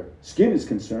as our skin is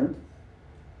concerned,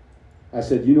 I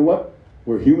said, you know what?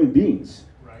 We're human beings.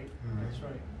 Right. That's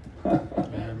right.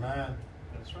 Amen.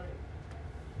 That's right.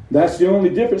 That's the only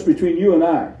difference between you and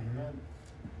I.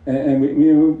 Amen.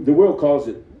 And the world calls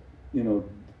it,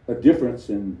 a difference,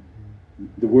 and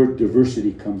the word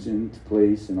diversity comes into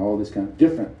place and all this kind of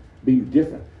being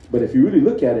different. But if you really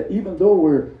look at it, even though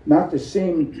we're not the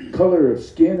same color of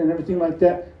skin and everything like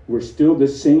that, we're still the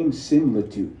same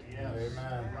similitude. Yes.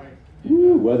 Amen.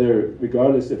 Right.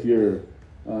 Regardless if you're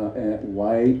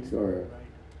white or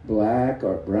black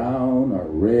or brown or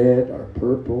red or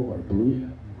purple or blue,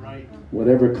 Right.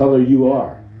 whatever color you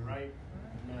are, Right.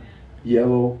 Amen.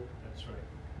 yellow, That's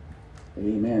right.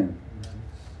 amen.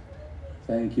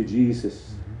 Thank you,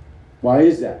 Jesus. Why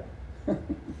is that?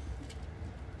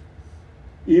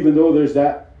 Even though there's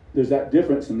that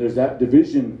difference and there's that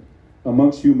division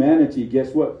amongst humanity,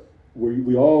 guess what?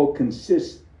 We all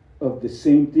consist of the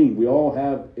same thing. We all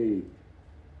have a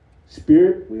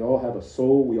spirit, we all have a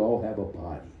soul, we all have a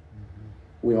body.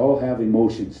 We all have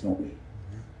emotions, don't we?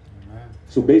 Amen.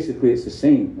 So basically it's the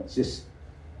same. It's just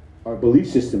our belief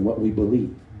system, what we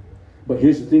believe. But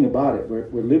here's the thing about it.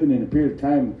 We're living in a period of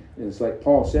time, and it's like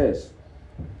Paul says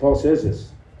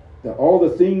this, that all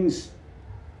the things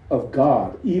of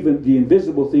God, even the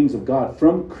invisible things of God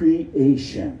from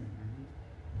creation,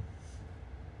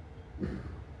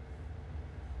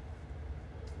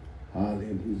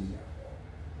 hallelujah.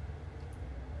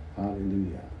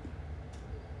 Hallelujah.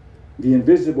 The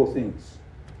invisible things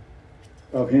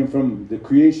of him from the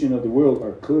creation of the world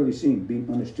are clearly seen, being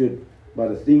understood by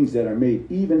the things that are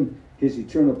made, even his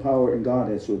eternal power and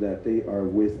Godhead, so that they are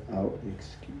without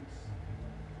excuse.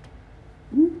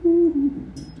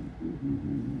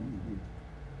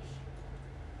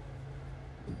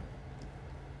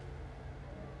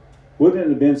 Wouldn't it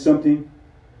have been something?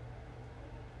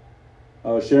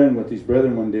 I was sharing with these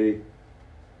brethren one day.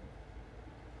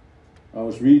 I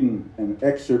was reading an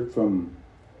excerpt from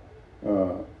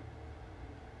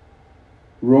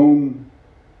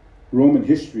Roman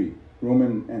history,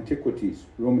 Roman antiquities,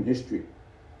 Roman history.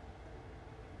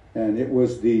 And it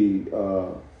was the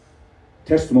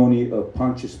testimony of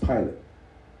Pontius Pilate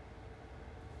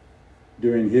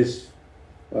during his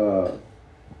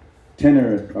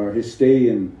tenure or his stay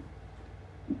in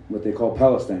what they call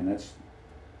Palestine. That's,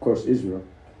 of course, Israel.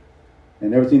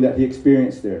 And everything that he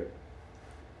experienced there.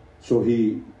 So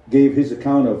he gave his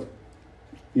account of,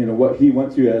 what he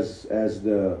went through as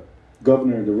the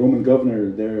governor, the Roman governor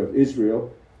there of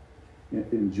Israel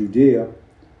in Judea.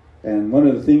 And one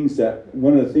of the things that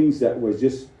was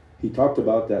just, he talked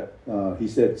about that, he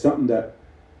said something that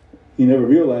he never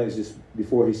realized this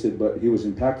before. He said, but he was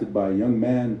impacted by a young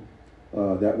man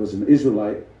that was an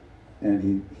Israelite, and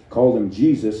he called him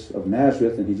Jesus of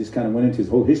Nazareth, and he just kind of went into his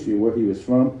whole history, where he was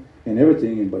from and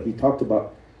everything. But he talked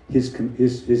about his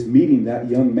meeting that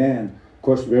young man, of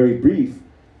course, very brief,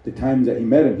 the time that he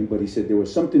met him. But he said there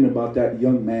was something about that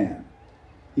young man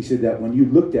He said that when you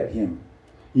looked at him,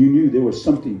 you knew there was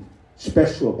something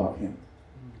special about him.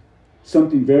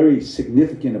 Something very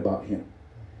significant about him.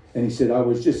 And he said, I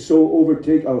was just so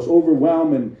I was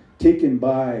overwhelmed and taken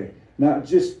by not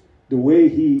just the way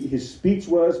his speech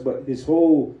was, but his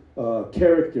whole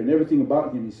character and everything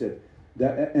about him. He said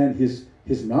that, and his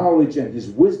knowledge and his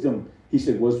wisdom, he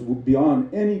said, was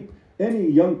beyond any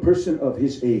young person of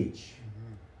his age.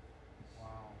 Wow.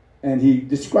 And he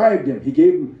described him. He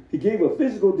gave a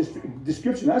physical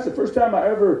description. That's the first time I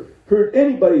ever heard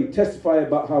anybody testify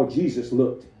about how Jesus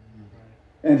looked.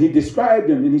 And he described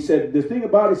him, and he said, the thing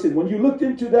about it, he said, when you looked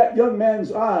into that young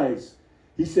man's eyes,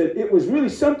 he said, it was really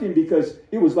something because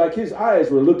it was like his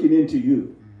eyes were looking into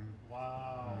you.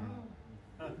 Wow.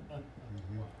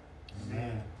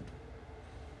 Man.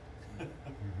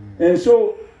 And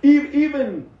so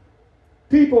even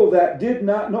people that did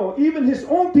not know, even his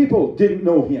own people didn't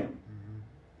know him.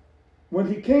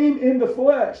 When he came in the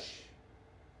flesh,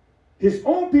 his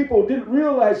own people didn't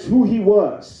realize who he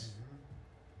was.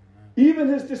 Even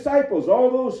his disciples, all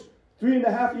those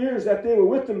 3.5 years that they were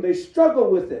with him, they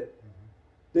struggled with it.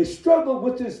 They struggled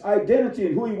with his identity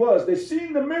and who he was. They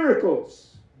seen the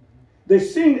miracles. They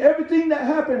seen everything that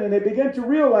happened, and they began to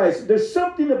realize there's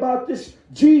something about this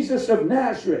Jesus of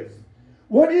Nazareth.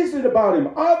 What is it about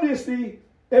him? Obviously,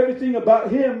 everything about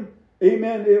him,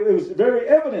 amen, it was very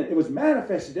evident. It was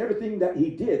manifested, everything that he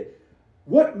did.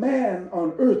 What man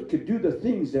on earth could do the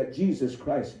things that Jesus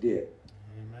Christ did?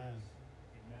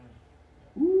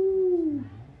 Ooh.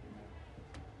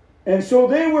 And so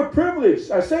they were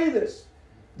privileged. I say this.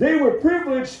 They were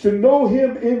privileged to know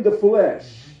him in the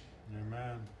flesh.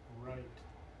 Amen. Right.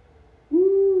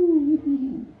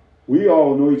 Ooh. We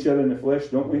all know each other in the flesh,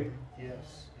 don't we?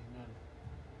 Yes.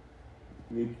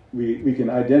 Amen. We can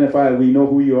identify, we know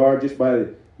who you are just by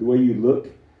the way you look.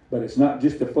 But it's not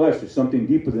just the flesh. It's something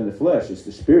deeper than the flesh. It's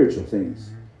the spiritual things.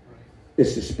 Right.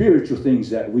 It's the spiritual things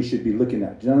that we should be looking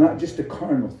at. Not just the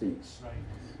carnal things. Right.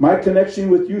 My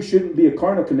connection with you shouldn't be a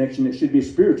carnal connection. It should be a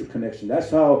spiritual connection. That's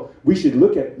how we should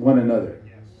look at one another.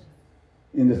 Yes.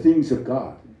 In the things of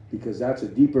God. Because that's a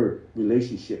deeper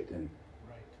relationship than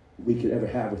Right. we could ever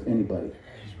have with anybody.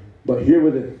 But here were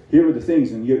the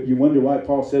things. And you wonder why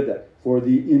Paul said that. For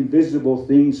the invisible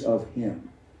things of him.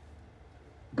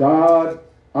 God,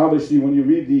 obviously, when you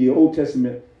read the Old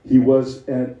Testament, he was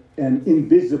an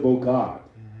invisible God.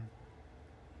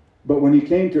 But when he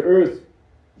came to earth,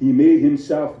 he made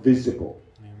himself visible.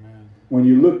 Amen. When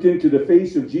you looked into the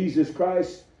face of Jesus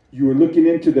Christ, you were looking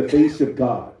into the face of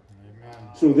God.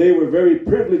 Amen. So they were very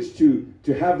privileged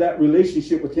to have that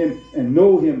relationship with him and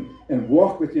know him and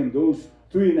walk with him those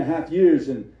 3.5 years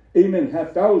and, amen,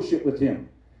 have fellowship with him.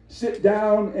 Sit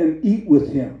down and eat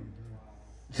with him.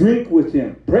 Drink with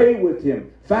him. Pray with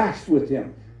him. Fast with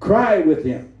him. Cry with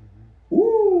him.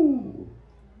 Woo!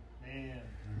 Man.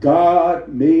 God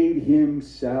made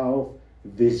himself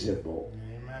visible.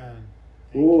 Amen.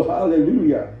 Oh,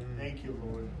 hallelujah. Thank you,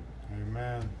 Lord.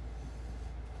 Amen.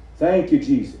 Thank you,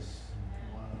 Jesus.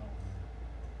 Wow.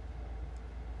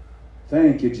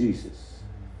 Thank you, Jesus.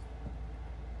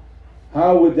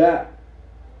 How would that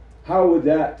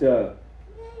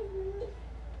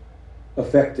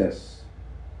affect us?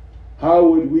 How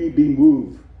would we be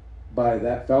moved by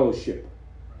that fellowship,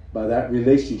 by that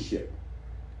relationship?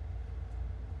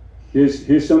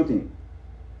 Here's something.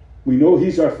 We know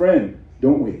he's our friend,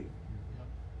 don't we?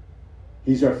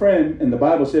 He's our friend, and the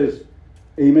Bible says,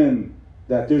 amen,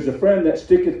 that there's a friend that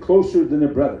sticketh closer than a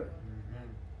brother.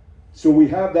 So we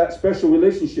have that special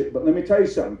relationship. But let me tell you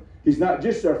something. He's not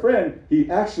just our friend. He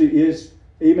actually is,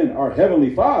 amen, our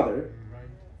Heavenly Father.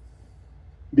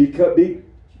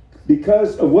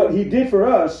 Because of what he did for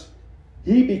us,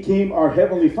 he became our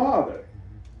Heavenly Father.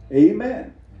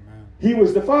 Amen. He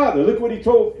was the Father. Look what he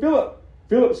told Philip.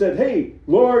 Philip said, hey,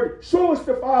 Lord, show us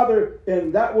the Father,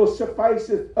 and that will suffice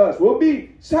us. We'll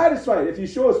be satisfied if you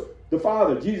show us the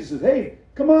Father. Jesus says, hey,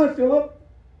 come on, Philip.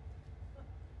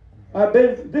 I've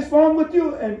been this long with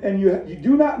you, and you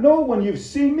do not know when you've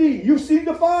seen me. You've seen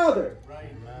the Father.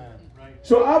 Right. Right.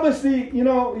 So obviously,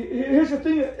 here's the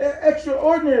thing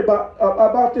extraordinary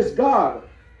about this God.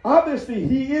 Obviously,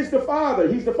 he is the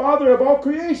Father. He's the Father of all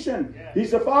creation. Yes. He's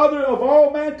the Father of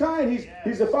all mankind.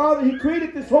 He's the Father. He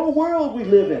created this whole world we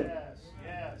live in.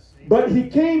 Yes. But he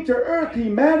came to earth. He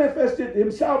manifested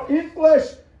himself in flesh,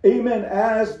 amen,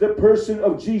 as the person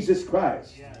of Jesus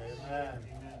Christ. Yes. Amen.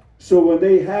 So when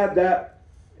they had that,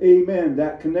 amen,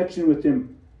 that connection with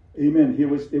him, amen,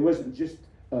 it wasn't just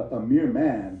a mere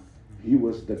man. He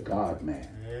was the God man.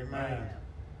 Amen.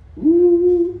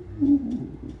 Ooh.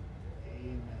 Amen.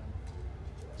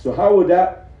 So how would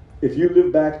that, if you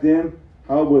lived back then,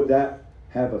 how would that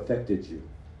have affected you?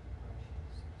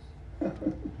 Right.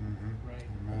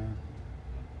 Amen.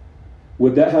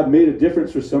 Would that have made a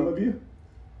difference for some of you?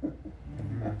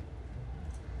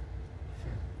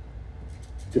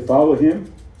 To follow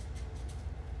him?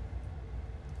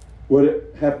 Would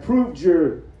it have proved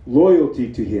your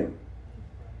loyalty to him?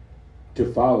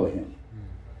 To follow him?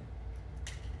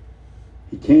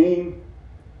 He came,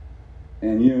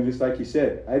 and just like he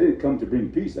said, I didn't come to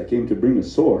bring peace, I came to bring a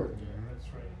sword.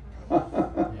 That's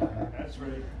right. That's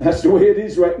right. That's the way it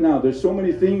is right now. There's so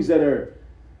many things that are,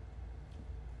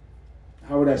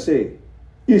 how would I say,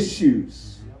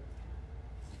 issues,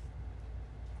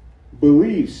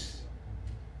 beliefs,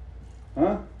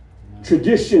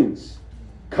 traditions,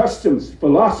 customs,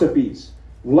 philosophies,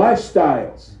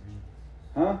 lifestyles,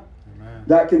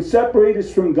 that can separate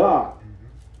us from God.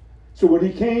 So when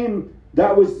he came,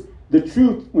 that was the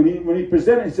truth. When he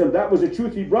presented himself, that was the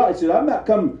truth he brought. He said, I'm not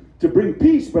come to bring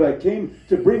peace, but I came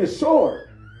to bring a sword.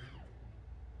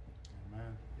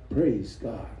 Amen. Praise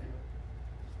God.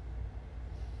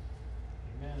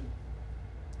 Amen.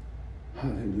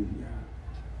 Hallelujah.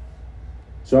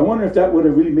 So I wonder if that would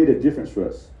have really made a difference for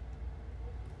us.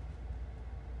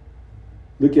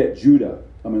 Look at Judah.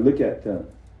 Look at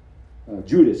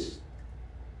Judas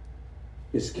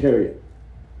Iscariot.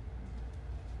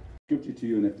 Scripture to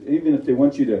you, and even if they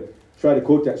want you to try to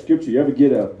quote that scripture, you ever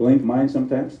get a blank mind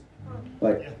sometimes?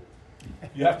 Like,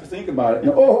 you have to think about it.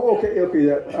 Oh, okay,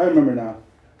 I remember now.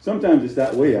 Sometimes it's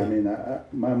that way.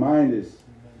 My mind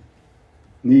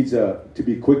needs to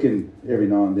be quickened every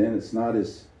now and then. It's not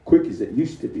as quick as it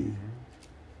used to be.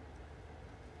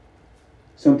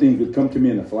 Some things would come to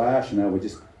me in a flash, and I would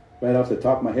just, right off the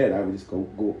top of my head, I would just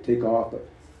go take off. But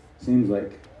it seems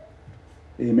like,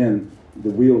 amen,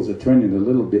 the wheels are turning a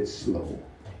little bit slow.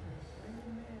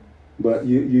 But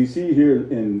you see here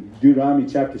in Deuteronomy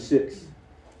chapter 6,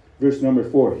 verse number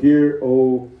 4, Hear,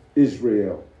 O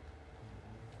Israel,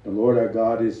 the Lord our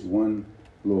God is one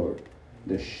Lord,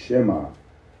 the Shema.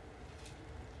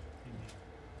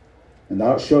 And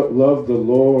thou shalt love the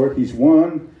Lord. He's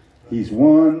one, he's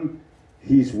one,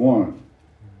 he's one.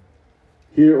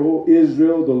 Hear, O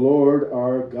Israel, the Lord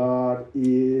our God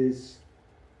is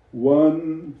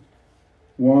one,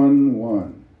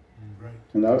 one. Right.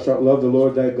 And thou shalt love the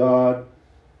Lord thy God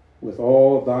with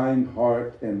all thine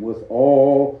heart, and with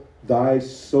all thy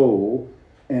soul,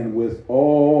 and with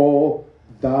all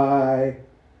thy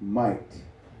might.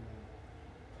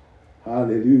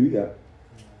 Hallelujah.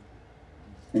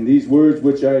 And these words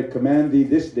which I command thee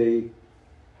this day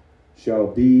shall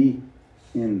be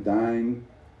in thine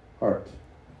heart.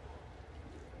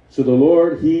 So the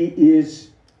Lord, he is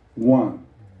one.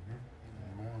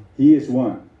 He is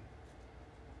one.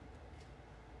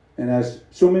 And as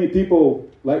so many people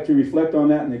like to reflect on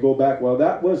that, and they go back, well,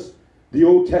 that was the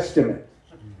Old Testament.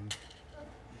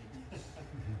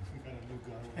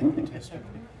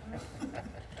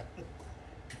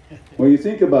 Well, you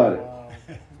think about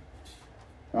it.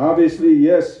 Obviously,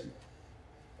 yes,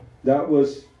 that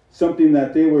was something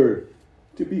that they were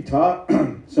to be taught,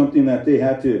 something that they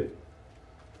had to,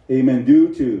 amen,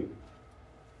 do to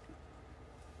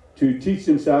teach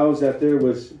themselves that there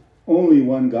was only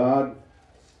one God,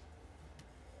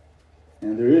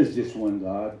 and there is just one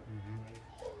God.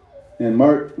 And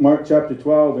Mark chapter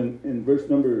 12 and verse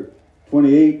number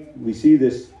 28, we see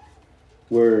this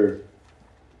where,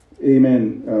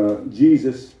 amen,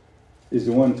 Jesus is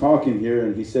the one talking here,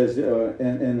 and he says,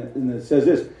 and it says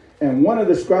this, and one of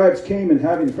the scribes came, and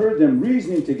having heard them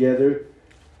reasoning together,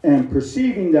 and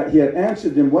perceiving that he had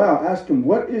answered them well, asked him,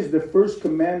 what is the first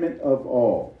commandment of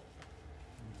all?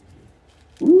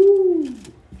 Ooh.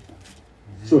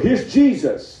 So here's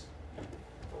Jesus.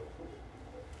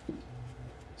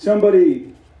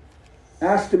 Somebody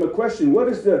asked him a question. What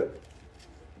is the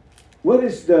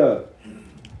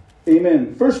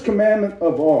amen, first commandment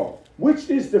of all? Which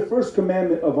is the first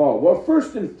commandment of all? Well,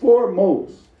 first and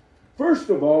foremost, first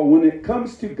of all, when it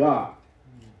comes to God,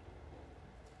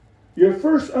 your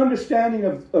first understanding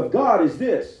of God is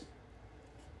this,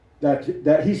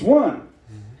 that he's one.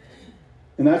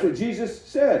 And that's what Jesus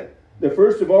said. The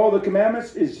first of all the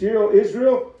commandments is, Hear, O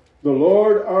Israel, the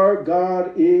Lord our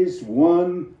God is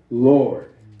one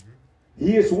Lord.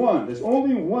 He is one. There's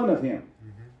only one of him.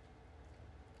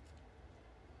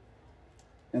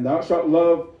 And thou shalt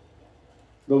love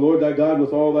the Lord thy God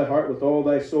with all thy heart, with all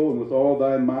thy soul, and with all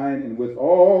thy mind, and with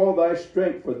all thy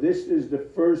strength, for this is the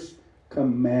first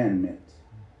commandment.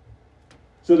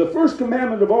 So the first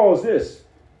commandment of all is this.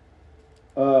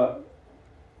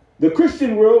 The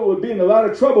Christian world would be in a lot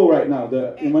of trouble right now.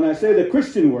 And when I say the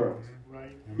Christian world,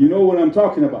 you know what I'm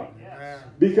talking about.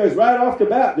 Because right off the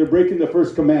bat, they're breaking the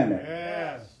first commandment.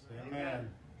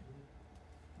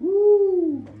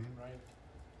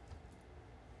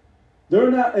 they're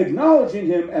not acknowledging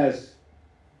him as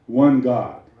one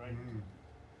God. Right.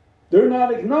 They're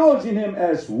not acknowledging him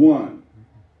as one.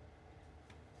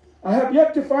 I have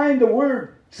yet to find the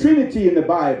word Trinity in the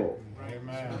Bible. Right.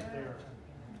 Amen. Right there.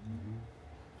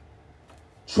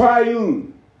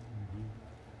 Triune.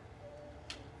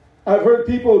 I've heard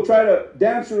people try to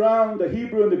dance around the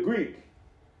Hebrew and the Greek.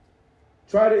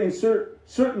 Try to insert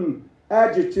certain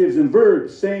adjectives and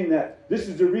verbs saying that this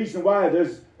is the reason why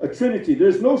there's a Trinity.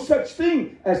 There's no such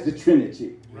thing as the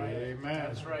Trinity. Right. Amen.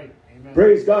 That's right. Amen.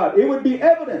 Praise God. It would be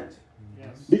evident.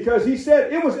 Yes. Because he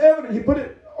said it was evident. He put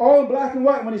it all in black and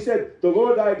white when he said, the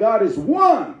Lord thy God is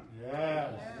one.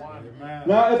 Yes. Amen.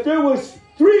 Now, if there was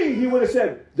three, he would have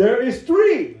said, there is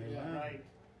three. Amen. Right.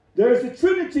 There's the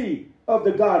Trinity of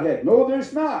the Godhead. No,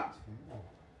 there's not.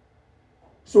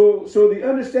 So the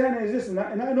understanding is this, and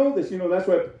I know this,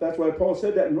 that's why Paul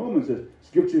said that in Romans, the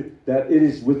scripture, that it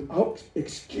is without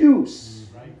excuse.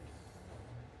 Right.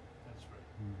 That's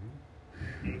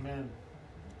right. Amen.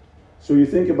 So you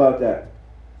think about that.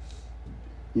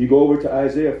 You go over to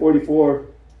Isaiah 44,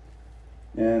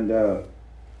 and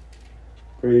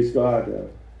praise God,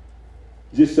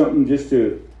 just something just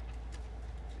to,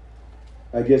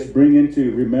 I guess, bring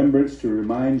into remembrance, to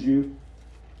remind you.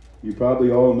 You probably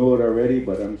all know it already,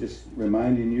 but I'm just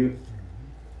reminding you.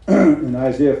 In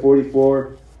Isaiah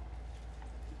 44,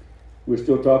 we're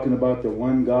still talking about the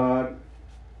one God.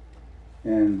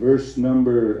 And verse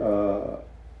number,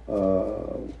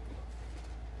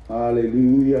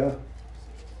 hallelujah,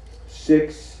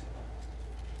 6.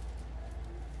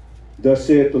 Thus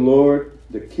saith the Lord,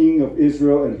 the King of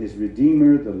Israel and his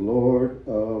Redeemer, the Lord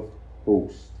of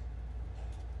hosts.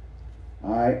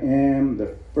 I am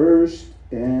the first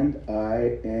and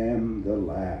I am the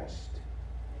last.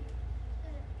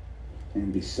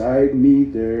 And beside me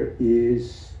there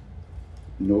is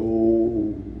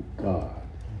no God.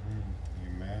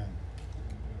 Amen.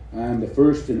 I am the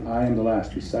first and I am the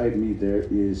last. Beside me there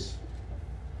is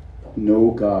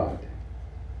no God.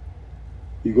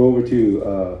 You go over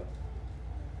to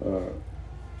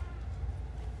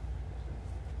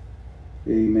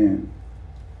amen.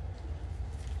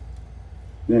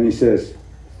 Then he says,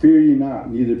 fear ye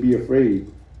not, neither be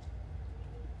afraid.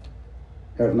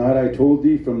 Have not I told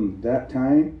thee from that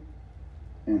time,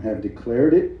 and have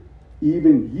declared it?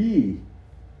 Even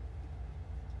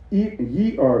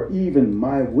ye are even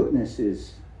my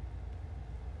witnesses.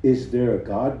 Is there a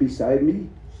God beside me?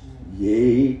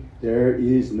 Yea, there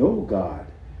is no God.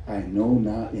 I know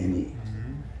not any.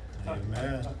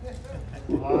 Amen.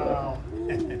 Wow.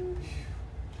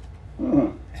 Huh.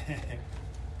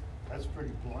 That's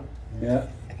pretty blunt. Yeah.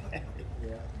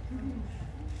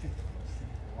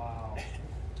 Wow.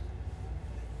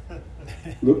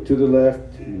 Look to the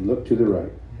left and look to the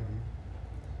right.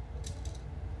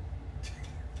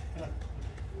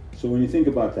 So when you think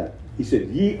about that, he said,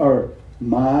 ye are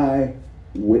my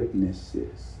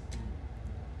witnesses.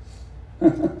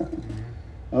 I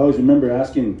always remember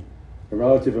asking a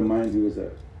relative of mine who was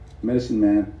a medicine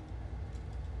man,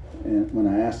 and when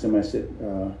I asked him, I said,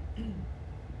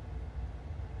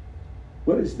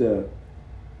 what is the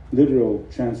literal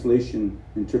translation,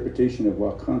 interpretation of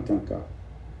Wakantanka?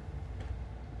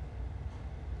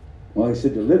 Well, he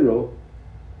said the literal,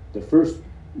 the first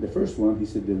one, he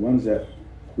said the ones that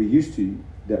we used to,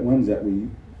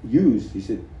 he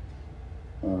said,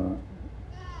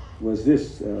 was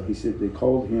this, he said they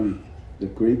called him the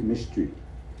Great Mystery.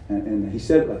 And he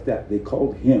said it like that, they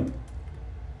called him.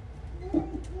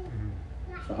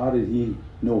 So how did he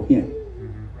know him?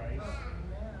 Right.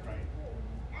 Right.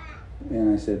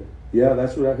 And I said, yeah,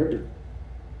 that's what I heard.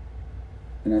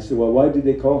 And I said, well, why did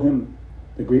they call him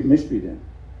the Great Mystery then?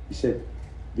 He said,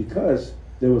 because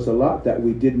there was a lot that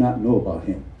we did not know about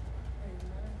him.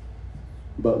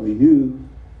 But we knew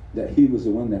that he was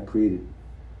the one that created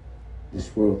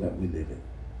this world that we live in.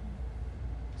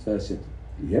 So I said,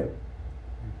 yep.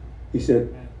 He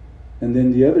said, and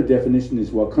then the other definition is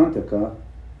Wakantaka.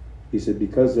 He said,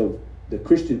 because of the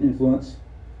Christian influence,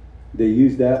 they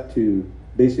use that to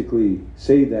basically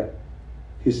say that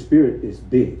his spirit is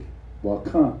big.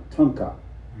 Wakantanka.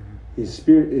 His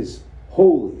spirit is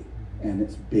holy and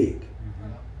it's big.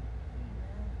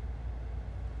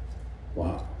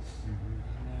 Wow.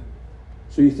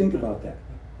 So you think about that.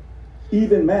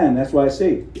 Even man, that's why I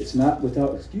say it's not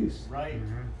without excuse. Right.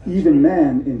 Even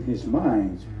man in his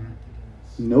mind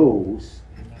knows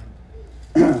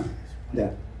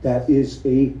that that is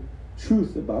a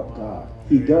truth about God.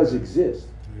 He does exist.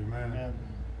 Amen.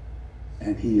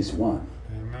 And he is one.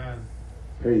 Amen.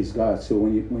 Praise God. So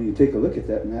when you take a look at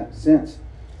that in that sense,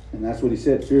 and that's what he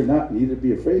said, fear not, neither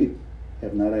be afraid.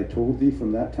 Have not I told thee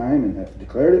from that time and have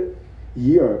declared it?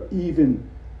 ye are even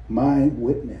my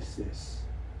witnesses.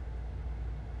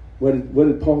 What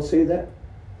did Paul say that?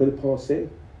 What did Paul say?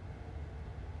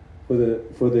 For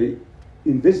the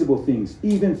invisible things,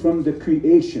 even from the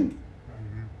creation.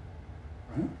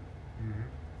 Right?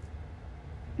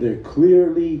 They're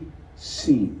clearly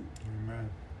seen. Amen.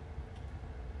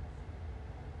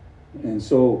 And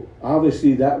so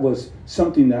obviously that was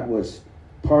something that was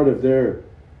part of their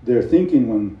thinking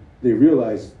when they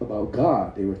realized about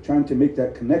God. They were trying to make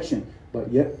that connection,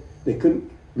 but yet they couldn't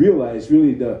realize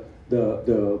really the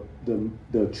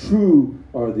true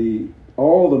or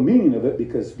all the meaning of it,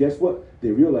 because guess what?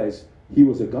 They realized he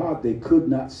was a God they could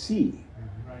not see.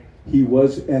 Right. He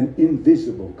was an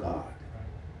invisible God.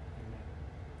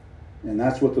 And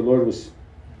that's what the Lord was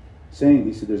saying.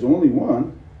 He said, there's only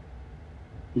one.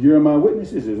 You're my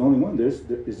witnesses. There's only one.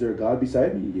 Is there a God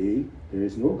beside me? Yea, there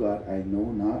is no God. I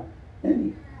know not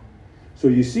any. So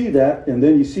you see that, and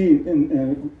then you see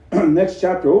in next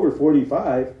chapter over,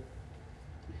 45,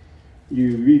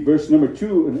 you read verse number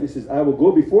 2, and it says, I will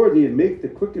go before thee and make the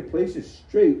crooked places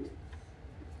straight.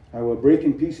 I will break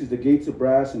in pieces the gates of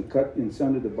brass and cut in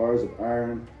sunder the bars of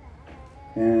iron.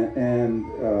 And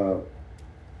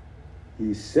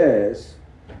he says,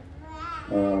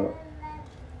 and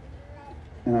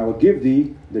I will give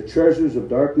thee the treasures of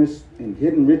darkness and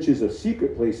hidden riches of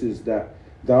secret places, that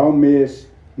thou mayest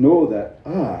know that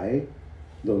I,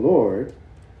 the Lord,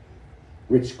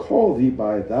 which call thee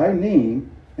by thy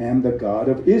name, am the God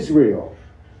of Israel.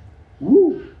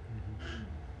 Woo!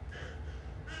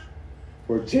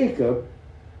 For Jacob,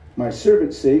 my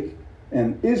servant's sake,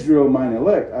 and Israel, mine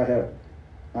elect,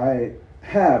 I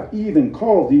have even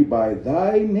called thee by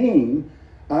thy name.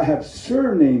 I have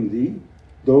surnamed thee,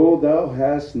 though thou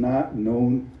hast not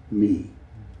known me.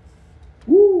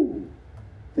 Woo!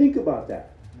 Think about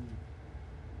that.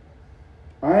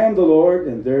 I am the Lord,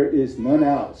 and there is none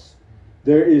else.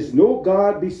 There is no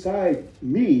God beside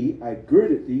me. I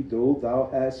girded thee, though thou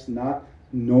hast not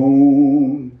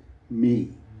known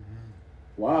me.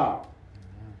 Wow.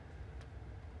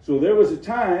 So there was a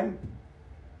time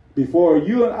before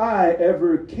you and I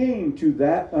ever came to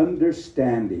that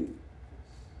understanding.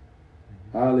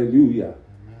 Hallelujah.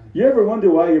 You ever wonder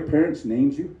why your parents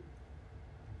named you?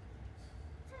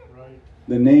 Right.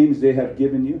 The names they have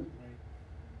given you?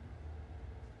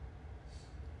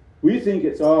 We think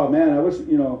it's, oh man, I wish,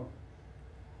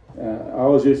 I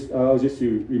was just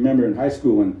to remember in high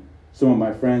school when some of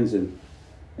my friends and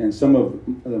some of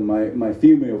my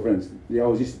female friends, they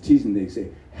always used to tease me. They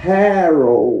say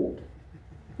Harold,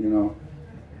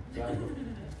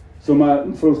 So my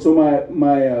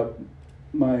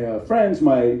friends,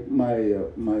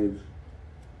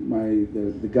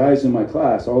 the guys in my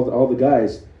class, all the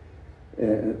guys,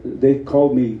 they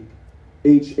called me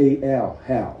Hal,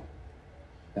 Hal.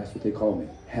 That's what they call me,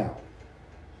 Hal.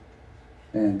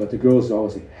 But the girls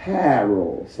always say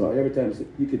Harold. So every time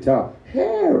you could tell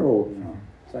Harold,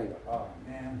 It's like, oh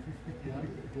man,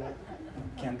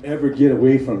 can't ever get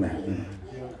away from that.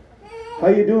 How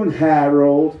you doing,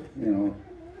 Harold?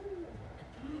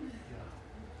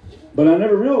 But I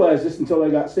never realized this until I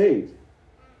got saved.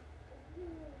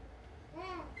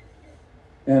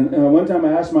 And one time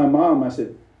I asked my mom, I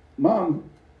said, Mom,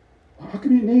 how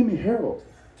come you name me Harold?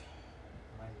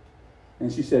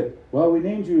 And she said, well, we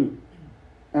named you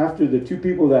after the two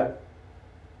people that,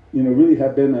 really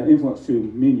have been an influence to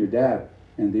me and your dad.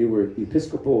 And they were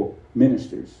Episcopal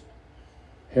ministers,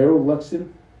 Harold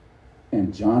Luxon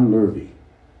and John Lurvy.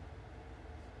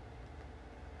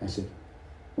 I said,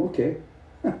 okay.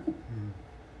 All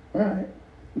right.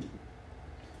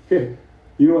 Here,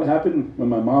 you know what happened when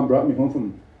my mom brought me home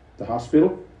from the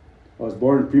hospital? I was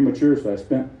born premature, so I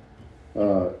spent,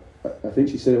 I think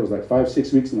she said it was like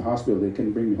 5-6 weeks in the hospital. They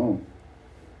couldn't bring me home.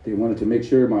 They wanted to make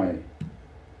sure my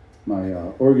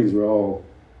organs were all,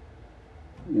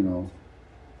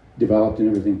 developed and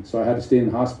everything. So I had to stay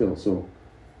in the hospital. So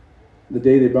the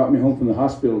day they brought me home from the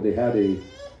hospital, they had a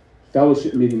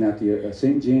fellowship meeting at the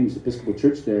St. James Episcopal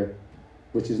Church there,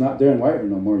 which is not there in White River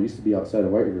no more. It used to be outside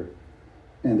of White River.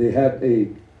 And they had a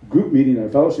group meeting, a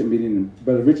fellowship meeting, and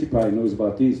Brother Richie probably knows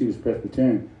about these. He was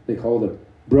Presbyterian. They called it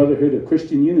Brotherhood of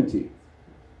Christian Unity,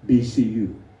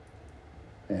 BCU.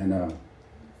 And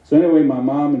so anyway, my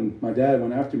mom and my dad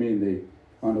went after me, and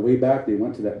on the way back, they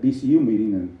went to that BCU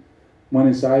meeting and went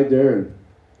inside there and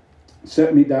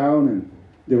set me down. And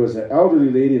there was an elderly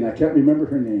lady, and I can't remember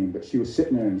her name, but she was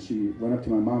sitting there, and she went up to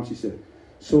my mom. She said,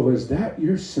 so is that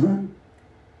your son?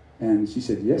 And she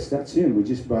said, yes, that's him. We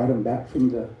just brought him back from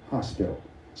the hospital.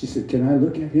 She said, can I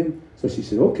look at him? So she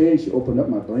said, okay. She opened up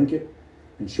my blanket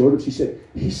and showed him. She said,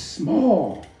 he's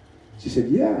small. She said,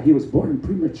 yeah, he was born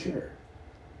premature.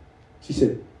 She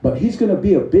said, but he's going to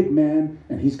be a big man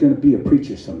and he's going to be a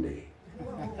preacher someday.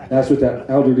 That's what that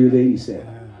elderly lady said.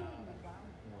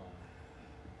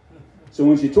 So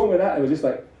when she told me that, it was just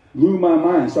like, blew my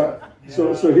mind. So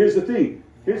here's the thing.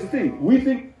 Here's the thing. We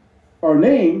think our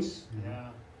names,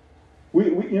 we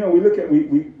look at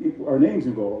our names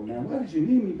and go, oh man, why did you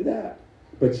name me that?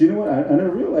 But you know what? I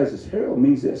never realized this. Herald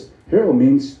means this. Herald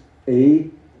means a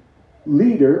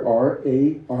leader or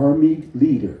a army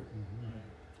leader.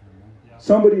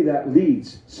 Somebody that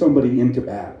leads somebody into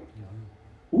battle.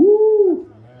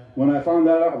 Woo! When I found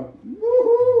that out,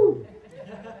 woohoo!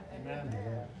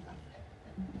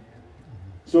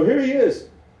 So here he is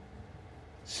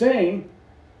saying,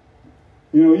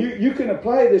 you can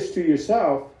apply this to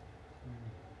yourself,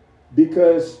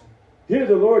 because here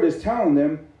the Lord is telling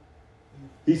them,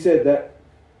 he said that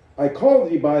I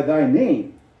called thee by thy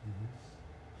name.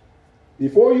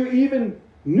 Before you even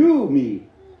knew me,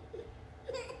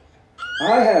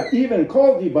 I have even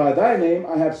called thee by thy name.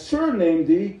 I have surnamed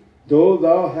thee, though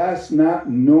thou hast not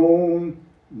known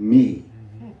me.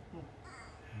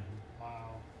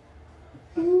 Wow.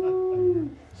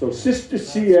 So Sister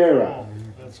Sierra.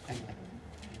 That's cool.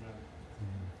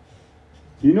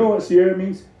 You know what Sierra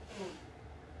means?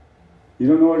 You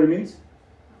don't know what it means?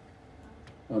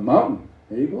 A mountain.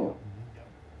 There you go.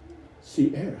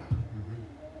 Sierra.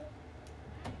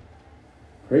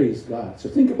 Praise God. So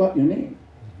think about your name.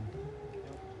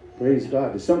 Praise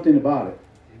God. There's something about it.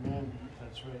 Amen.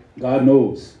 That's right. God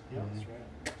knows. Yeah, that's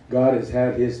right. God has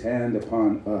had his hand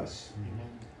upon us.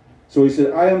 So he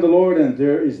said, I am the Lord and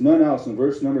there is none else. In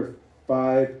verse number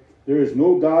 5, there is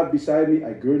no God beside me.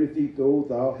 I girded thee, though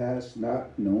thou hast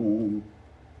not known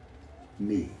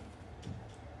me.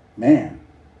 Man.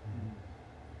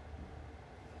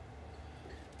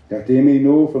 That they may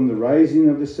know from the rising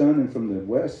of the sun and from the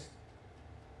west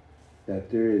that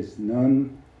there is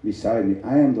none beside me.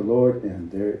 I am the Lord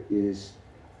and there is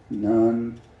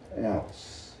none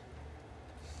else.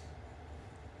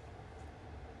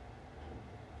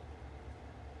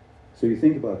 So you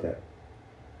think about that.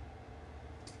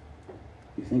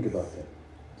 You think about that.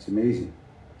 It's amazing.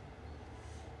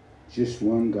 Just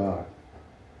one God.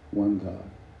 One God.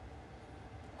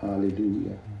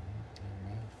 Hallelujah.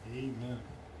 Amen.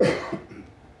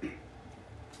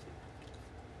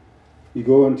 You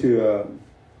go into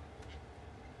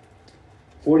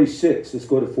 46. Let's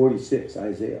go to 46,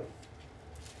 Isaiah.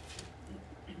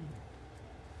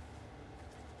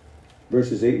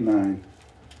 Verses 8 and 9.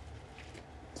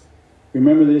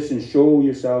 Remember this and show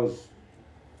yourselves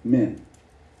men.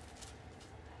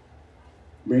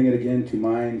 Bring it again to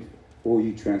mind, O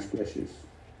ye transgressors.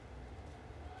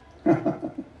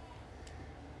 Oh,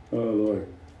 Lord.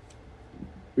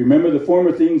 Remember the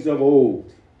former things of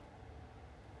old,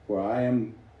 for I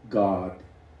am God,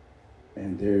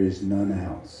 and there is none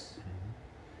else.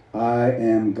 I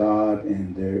am God,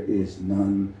 and there is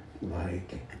none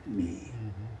like me.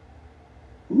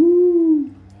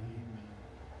 Ooh.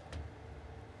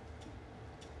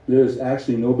 There's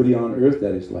actually nobody on earth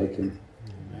that is like him.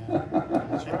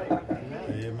 That's right. Amen.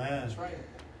 Amen. That's right.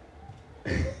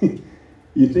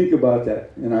 You think about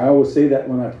that, and I always say that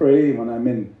when I pray, when I'm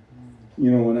in,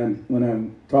 when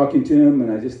I'm talking to him,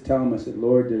 and I just tell him, I said,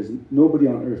 Lord, there's nobody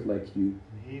on earth like you.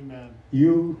 Amen.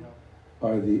 You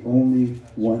are the only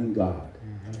one God,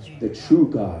 the true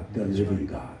God, the living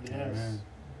God. Yes.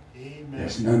 Amen.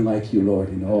 There's none like you, Lord,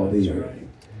 in all the That's earth. right.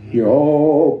 You're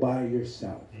all by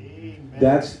yourself. Amen.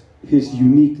 That's his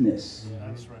uniqueness.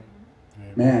 That's right.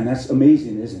 Man, that's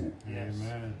amazing, isn't it? Yes.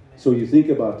 Amen. So you think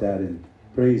about that, and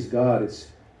praise God, it's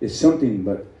something.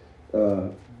 But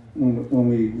when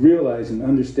we realize and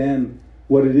understand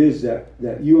what it is that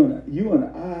you and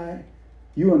I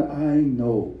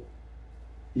know,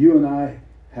 you and I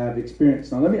have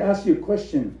experienced. Now let me ask you a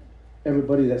question,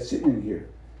 everybody that's sitting in here.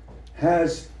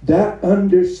 Has that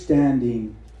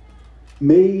understanding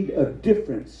made a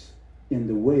difference in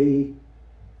the way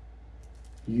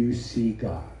you see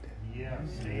God? Yes.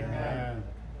 Amen.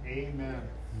 Amen.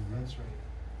 That's right.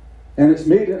 And it's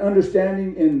made an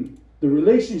understanding in the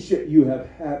relationship you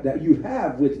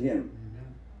have with him.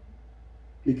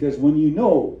 Because when you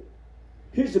know,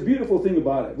 here's the beautiful thing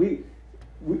about it.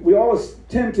 We always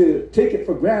tend to take it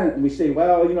for granted, and we say,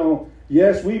 well,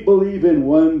 yes, we believe in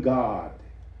one God.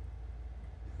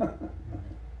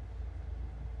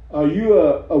 Are you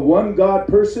a one God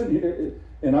person?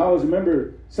 And I always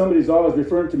remember somebody's always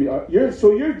referring to me,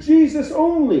 you're Jesus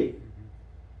only.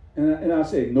 And I'll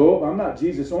say, no, I'm not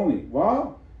Jesus only.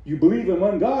 Well, you believe in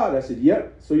one God? I said,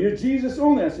 yep. So you're Jesus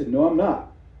only? I said, no, I'm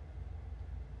not.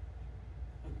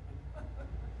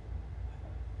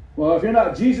 Well, if you're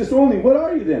not Jesus only, what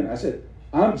are you then? I said,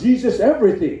 I'm Jesus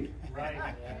everything. Right.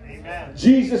 Amen.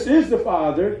 Jesus is the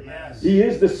Father. Yes. He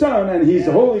is the Son, and He's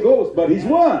the Holy Ghost, but He's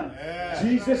one. Yes.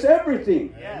 Jesus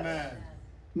everything. Amen.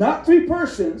 Not three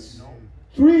persons,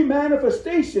 three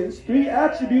manifestations, three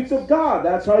attributes of God.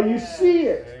 That's how you see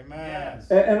it. Amen.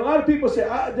 And a lot of people say,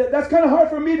 that's kind of hard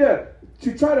for me to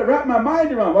try to wrap my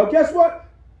mind around. Well, guess what?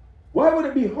 Why would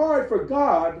it be hard for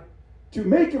God to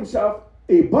make Himself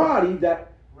a body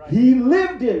that He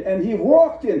lived in and He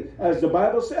walked in, as the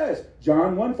Bible says,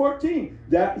 John 1:14,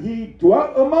 that He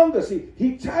dwelt among us.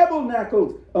 He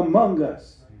tabernacled among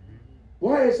us.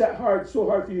 Why is that so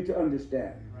hard for you to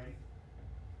understand?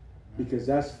 Because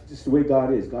that's just the way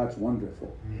God is. God's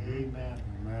wonderful. Amen.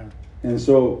 Amen. And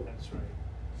so, That's right.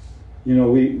 you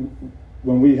know,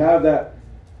 when we have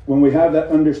that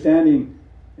understanding,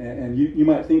 and you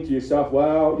might think to yourself,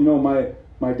 wow, you know,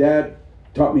 my dad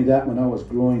taught me that when I was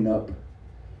growing up.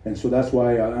 And so that's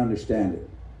why I understand it.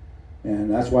 And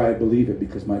that's why I believe it,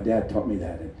 because my dad taught me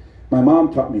that. And my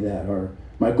mom taught me that, or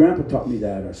my grandpa taught me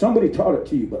that, or somebody taught it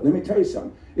to you. But let me tell you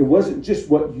something. It wasn't just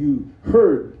what you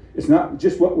heard. It's not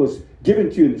just what was given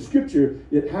to you in the scripture.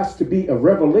 It has to be a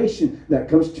revelation that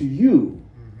comes to you.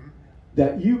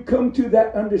 That you come to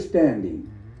that understanding.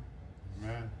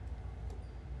 Amen.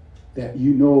 That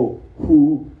you know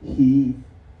who He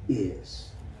is.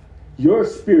 Your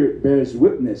spirit bears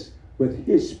witness with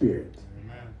His spirit.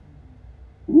 Amen.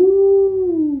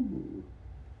 Woo!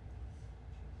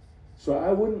 So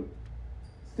I wouldn't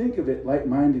think of it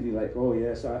like-mindedly, like, oh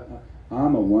yes,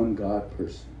 I'm a one God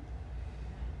person.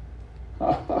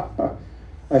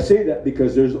 I say that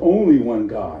because there's only one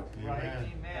God. Right.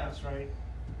 Amen. That's right.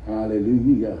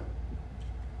 Hallelujah.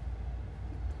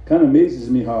 Kind of amazes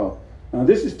me how, now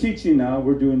this is teaching now,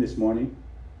 we're doing this morning.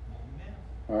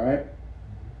 All right?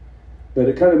 But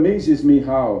it kind of amazes me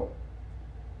how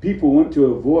people want to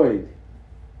avoid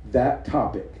that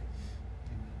topic.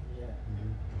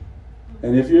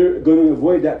 And if you're going to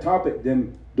avoid that topic,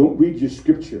 then don't read your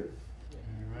scripture.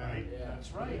 Right.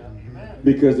 That's right. Amen.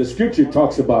 Because the scripture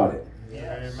talks about it.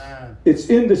 Yes. Amen.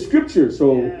 It's in the scripture.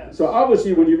 So, Yes. so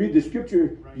obviously when you read the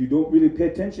scripture, Right. you don't really pay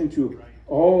attention to Right.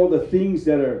 all the things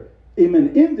that are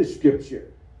amen in the scripture.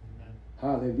 Amen.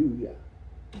 Hallelujah.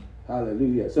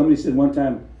 Hallelujah. Somebody said one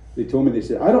time, they told me, they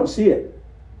said, I don't see it.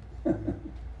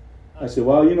 I said,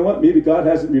 well, you know what? Maybe God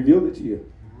hasn't revealed it to you.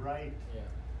 Right.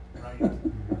 Right.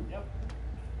 Yep.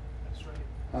 That's right.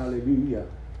 Hallelujah.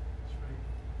 That's right.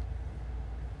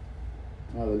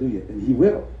 Hallelujah. And He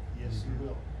will, Yes, He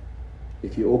will.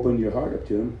 if you open your heart up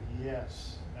to Him.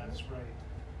 Yes, that's right.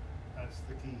 That's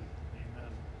the key.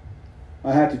 Amen.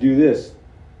 I had to do this.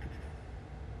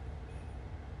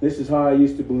 This is how I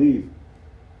used to believe.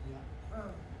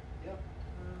 Yep.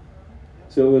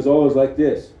 So it was always like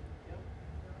this. Yep.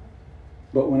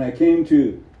 But when I came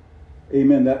to,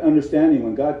 amen, that understanding,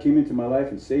 when God came into my life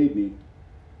and saved me,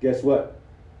 guess what?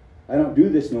 I don't do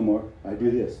this no more. I do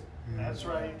this. That's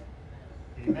right.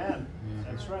 Amen.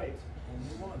 That's right.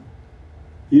 Only one.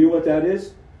 You know what that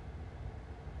is?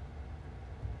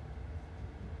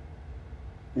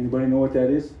 Anybody know what that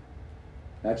is?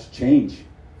 That's change.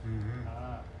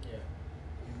 Ah.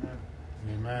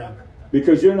 Amen. Amen.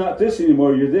 Because you're not this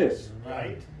anymore, you're this.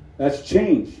 Right. That's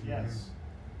change. Yes.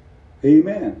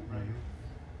 Amen. Right.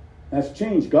 That's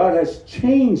change. God has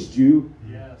changed you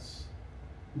Yes.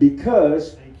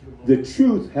 because Thank you, Lord. the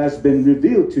truth has been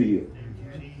revealed to you.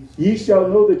 Thank you, Jesus. Ye shall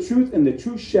know the truth, and the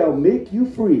truth shall make you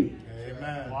free.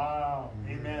 Amen. Wow.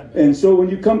 Amen. And so when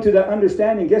you come to that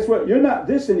understanding, guess what? You're not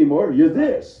this anymore, you're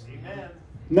this. Amen.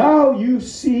 Now you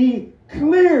see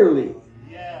clearly.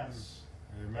 Yes.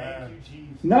 Thank Amen. you,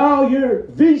 Jesus. Now your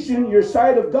vision, your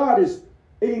sight of God is,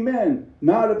 amen,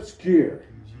 not obscure.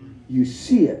 You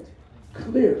see it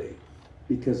clearly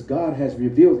because God has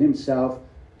revealed Himself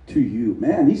to you.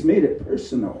 Man, He's made it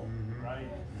personal. Right.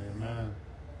 Amen.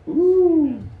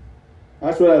 Ooh.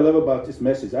 That's what I love about this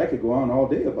message. I could go on all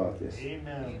day about this.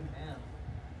 Amen.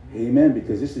 Amen,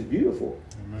 because this is beautiful.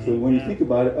 Amen. So when you think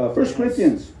about it, 1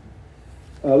 Corinthians,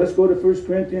 let's go to 1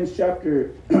 Corinthians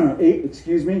chapter 8,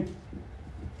 excuse me.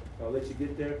 I'll let you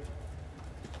get there.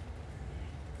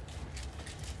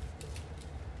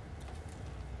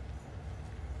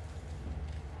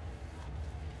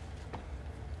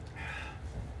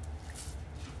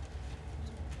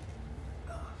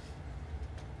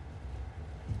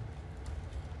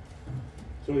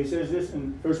 So he says this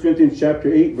in 1 Corinthians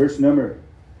chapter 8, verse number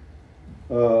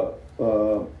 4.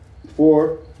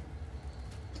 It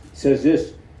says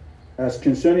this, as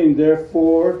concerning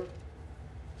therefore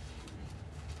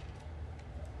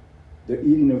the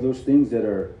eating of those things that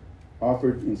are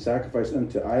offered in sacrifice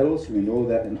unto idols, we know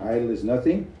that an idol is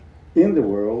nothing in the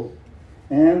world,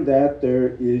 and that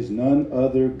there is none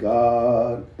other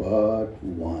God but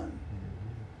one.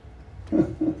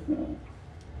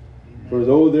 For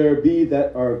though there be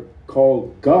that are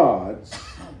called gods,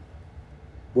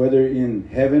 whether in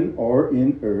heaven or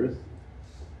in earth,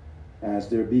 as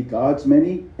there be gods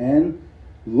many and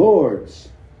lords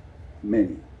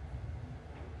many.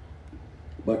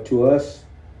 But to us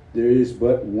there is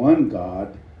but one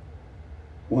God,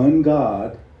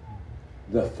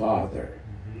 the Father,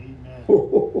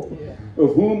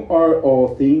 of whom are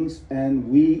all things, and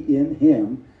we in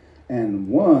him, and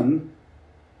one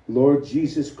Lord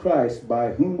Jesus Christ,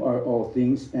 by whom are all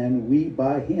things, and we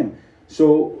by him.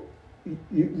 So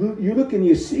you look and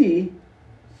you see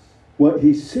what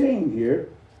he's saying here,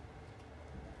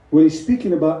 what he's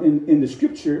speaking about in the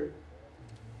scripture.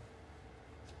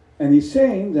 And he's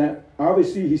saying that,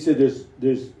 obviously, he said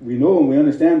we know and we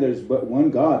understand there's but one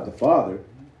God, the Father,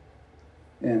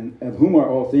 and of whom are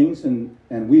all things, and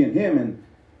we in him. And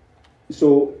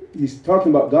so he's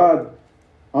talking about God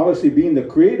obviously being the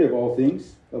creator of all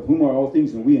things, of whom are all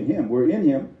things, and we in him. We're in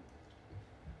him.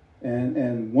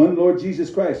 And one Lord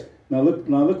Jesus Christ. Now look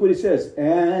what he says.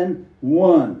 And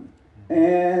one.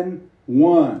 And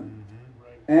one.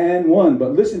 And one.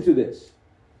 But listen to this.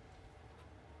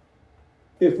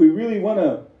 If we really want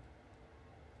to,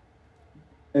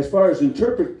 as far as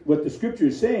interpret what the scripture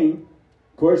is saying,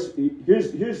 of course,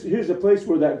 here's a place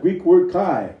where that Greek word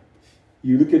kai,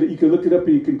 you look at it, you can look it up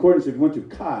in your concordance if you want to.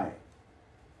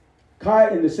 Kai,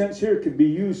 in the sense here, could be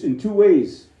used in two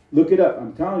ways. Look it up.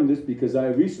 I'm telling you this because I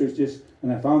researched this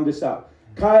and I found this out.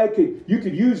 Kai, you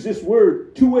could use this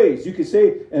word two ways. You could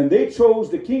say, and they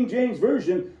chose the King James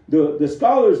Version. The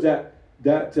scholars that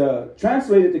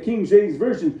translated the King James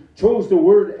Version chose the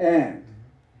word and.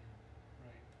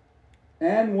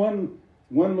 And one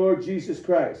Lord Jesus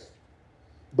Christ.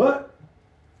 But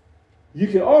you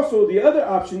can also, the other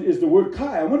option is the word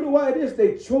kai. I wonder why it is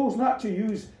they chose not to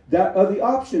use that other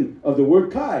option of the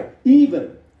word kai,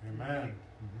 even. Amen.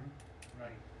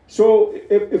 Right. So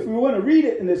if we want to read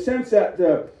it in the sense that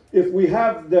if we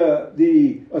have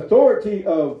the authority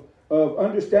of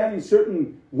understanding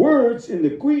certain words in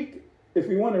the Greek, if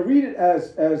we want to read it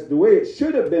as the way it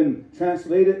should have been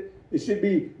translated, it should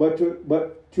be, but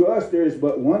to us there is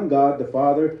but one God, the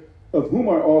Father, of whom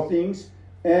are all things,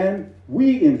 and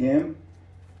we in him,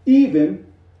 even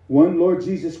one Lord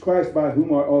Jesus Christ, by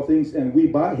whom are all things, and we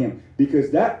by him. Because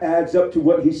that adds up to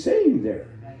what he's saying there.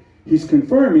 He's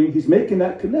confirming, he's making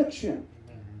that connection.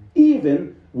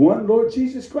 Even one Lord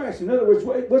Jesus Christ. In other words,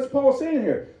 what's Paul saying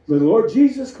here? The Lord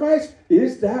Jesus Christ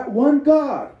is that one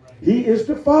God. He is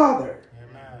the Father.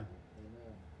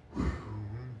 Amen.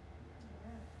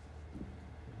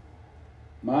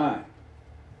 My.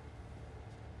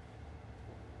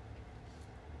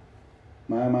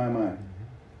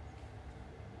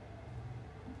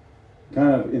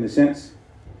 Kind of, in a sense,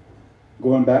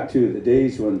 going back to the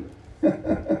days when,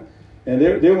 and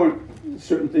there weren't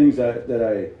certain things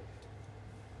that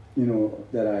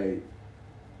I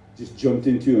just jumped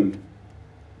into,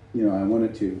 and I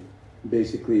wanted to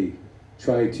basically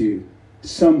try to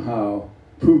somehow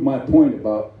prove my point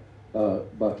about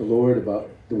the Lord, about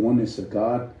the oneness of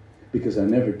God, because I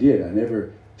never did. I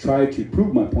never tried to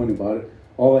prove my point about it.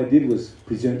 All I did was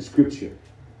present Scripture.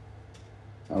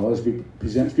 I always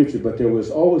present Scripture, but there was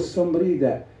always somebody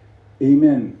that,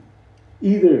 amen,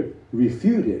 either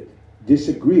refuted,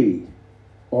 disagreed,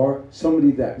 or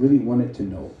somebody that really wanted to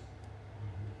know.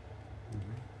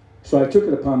 So I took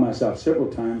it upon myself several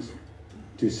times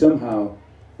to somehow,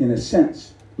 in a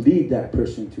sense, lead that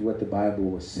person to what the Bible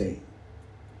was saying.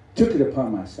 Took it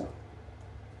upon myself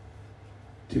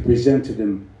to present to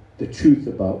them the truth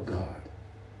about God.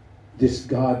 This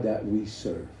God that we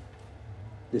serve.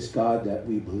 This God that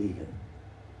we believe in.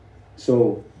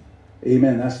 So,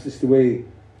 amen, that's just the way,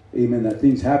 amen, that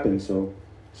things happen. So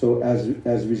as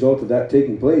a result of that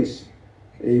taking place,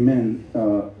 amen,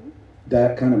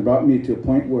 that kind of brought me to a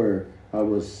point where I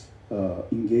was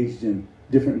engaged in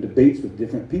different debates with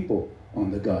different people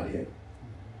on the Godhead.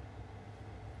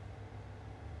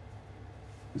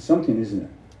 It's something, isn't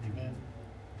it? Amen.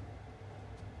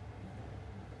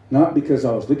 Not because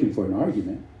I was looking for an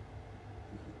argument,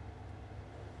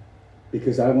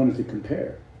 because I wanted to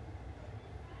compare.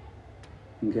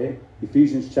 Okay?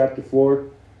 Ephesians chapter 4,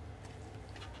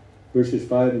 verses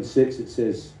 5 and 6, it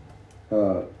says,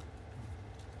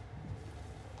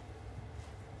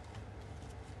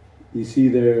 you see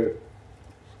there,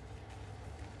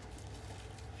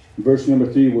 verse number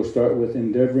 3, we'll start with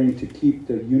endeavoring to keep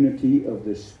the unity of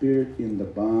the Spirit in the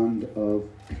bond of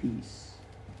peace.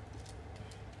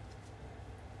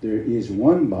 There is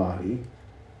one body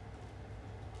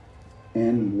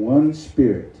and one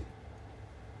Spirit,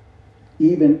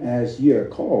 even as ye are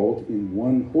called in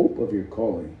one hope of your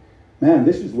calling. Man,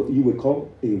 this is what you would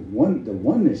call the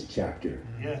oneness chapter.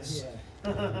 Yes.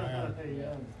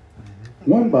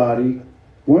 One body,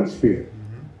 one Spirit.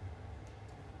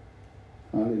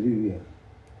 Hallelujah.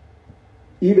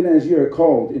 Even as ye are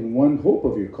called in one hope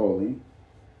of your calling,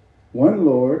 one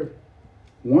Lord,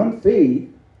 one faith,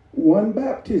 one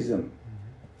baptism,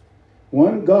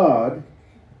 one God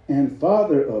and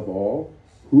Father of all,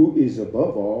 who is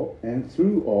above all and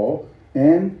through all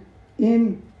and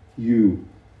in you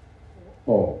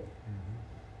all.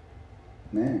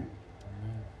 Man.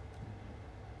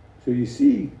 So you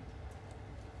see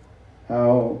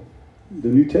how the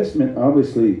New Testament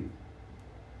obviously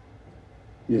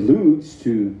alludes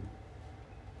to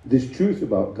this truth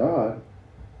about God.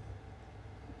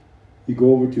 You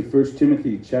go over to 1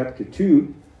 Timothy chapter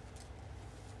 2.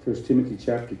 1 Timothy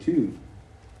chapter 2.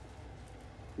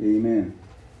 Amen.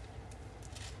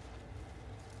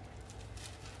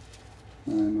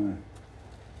 My.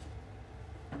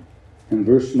 And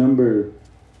verse number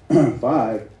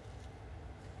 5.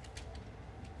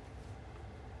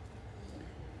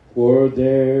 For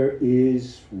there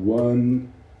is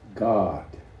one God,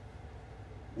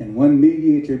 and one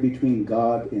mediator between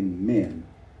God and men,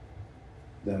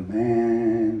 the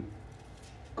man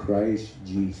Christ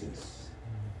Jesus,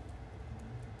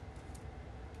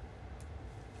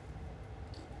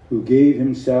 who gave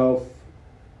himself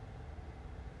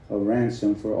a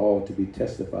ransom for all to be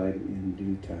testified in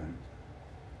due time.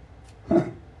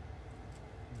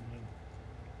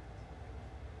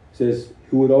 Says,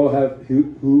 who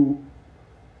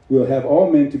will have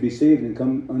all men to be saved and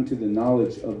come unto the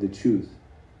knowledge of the truth.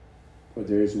 For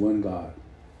there is one God.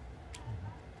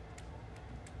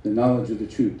 The knowledge of the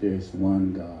truth, there is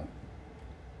one God.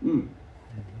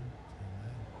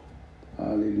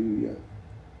 Hallelujah.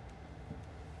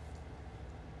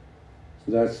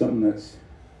 So that's something that's,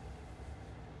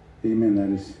 amen, that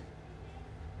is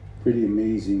pretty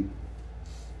amazing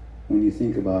when you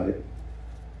think about it.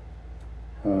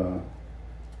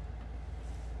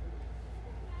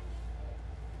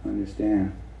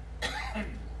 Understand.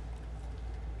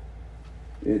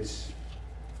 It's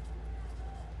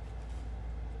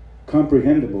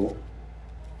comprehensible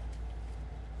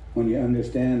when you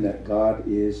understand that God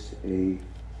is a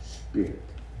spirit.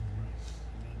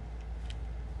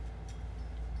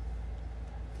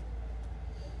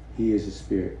 He is a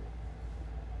spirit.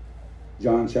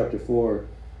 John chapter 4,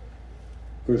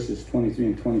 verses 23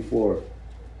 and 24.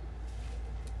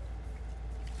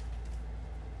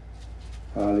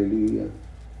 Hallelujah.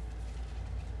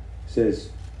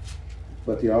 Says,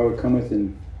 but the hour cometh,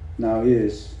 and now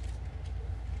is,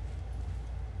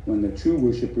 when the true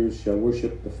worshipers shall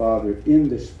worship the Father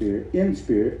in spirit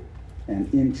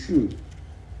and in truth,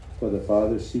 for the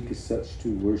Father seeketh such to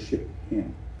worship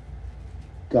him.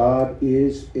 God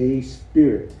is a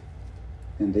spirit,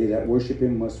 and they that worship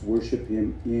him must worship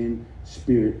him in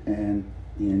spirit and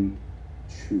in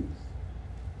truth.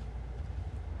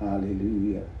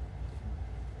 Hallelujah.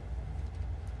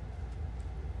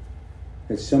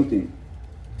 That's something.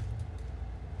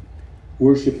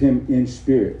 Worship him in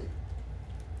spirit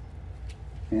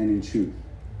and in truth.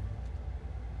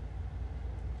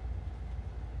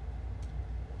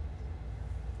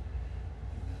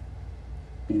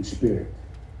 In spirit.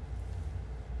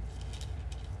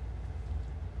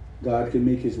 God can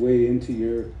make his way into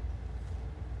your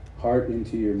heart,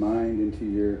 into your mind, into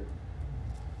your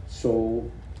soul,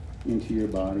 into your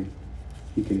body.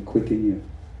 He can quicken you.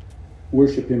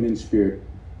 Worship him in spirit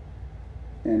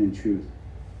and in truth.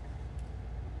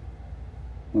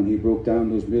 When he broke down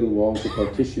those middle walls of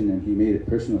partition and he made it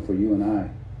personal for you and I,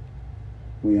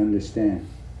 we understand.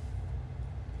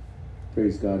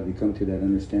 Praise God, we come to that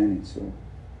understanding. So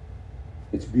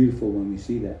it's beautiful when we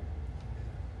see that.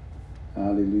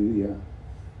 Hallelujah.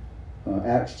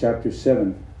 Acts chapter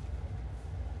 7.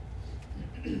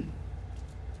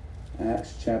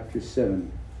 Acts chapter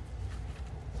 7.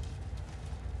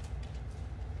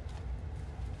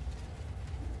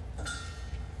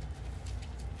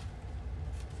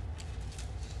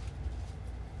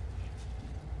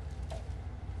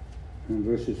 And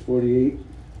verses 48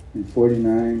 and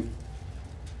 49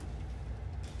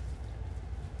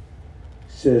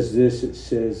 says this. It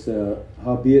says,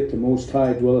 howbeit the Most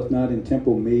High dwelleth not in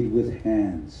temple made with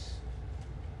hands,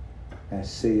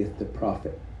 as saith the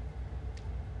prophet.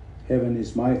 Heaven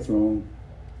is my throne,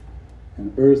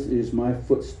 and earth is my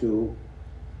footstool.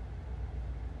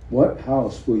 What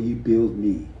house will ye build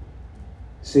me,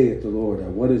 saith the Lord, or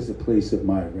what is the place of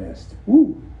my rest?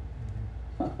 Woo!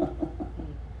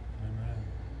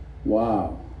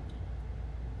 Wow.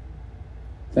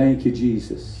 Thank you,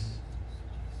 Jesus.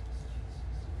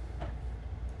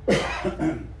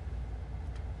 Kind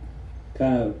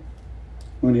of,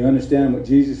 when you understand what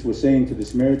Jesus was saying to the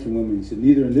Samaritan woman, he said,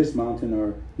 neither in this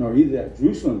mountain nor either at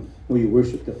Jerusalem will you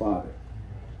worship the Father.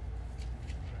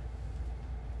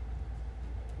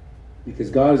 Because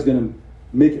God is going to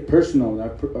make it personal.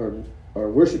 Our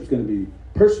worship is going to be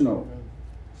personal.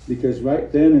 Because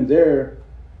right then and there,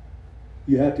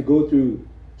 you have to go through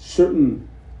certain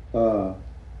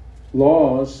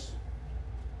laws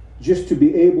just to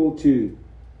be able to,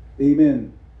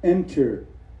 amen, enter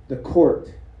the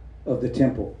court of the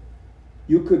temple.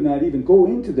 You could not even go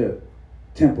into the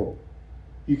temple.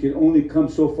 You could only come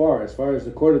so far as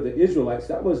the court of the Israelites.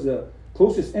 That was the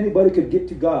closest anybody could get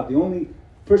to God. The only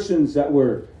persons that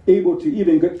were able to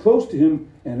even get close to him,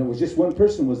 and it was just one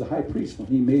person, was the high priest when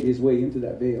he made his way into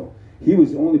that veil. He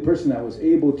was the only person that was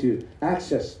able to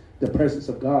access the presence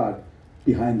of God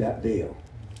behind that veil.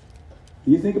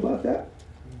 Can you think about that?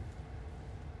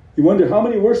 You wonder how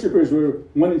many worshipers were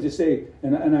wanting to say,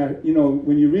 and I, you know,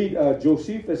 when you read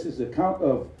Josephus' account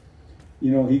of,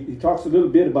 you know, he talks a little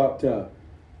bit about,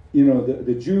 you know,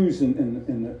 the Jews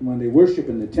and when they worship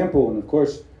in the temple, and of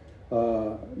course,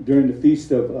 during the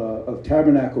Feast of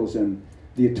Tabernacles and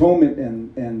the atonement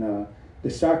and the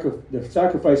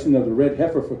sacrificing of the red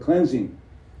heifer for cleansing.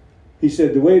 He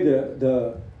said the way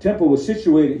the temple was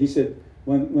situated, he said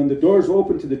when the doors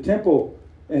opened to the temple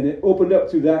and it opened up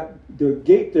through the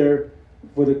gate there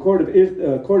for the court of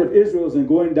Israel, and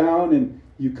going down and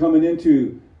you coming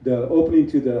into the opening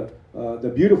to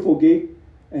the beautiful gate,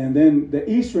 and then the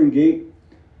eastern gate,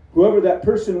 whoever that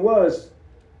person was,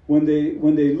 when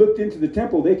they looked into the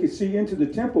temple, they could see into the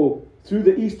temple through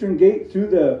the eastern gate, through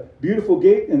the beautiful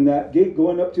gate, and that gate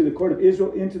going up to the court of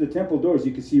Israel into the temple doors.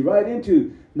 You could see right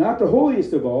into, not the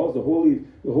holiest of all, the holy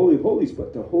of holies,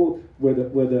 but the whole where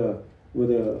the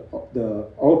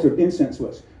altar of incense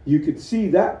was. You could see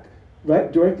that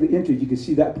right directly into. You could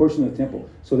see that portion of the temple.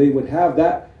 So they would have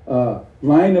that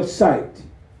line of sight,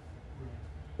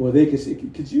 where they could see.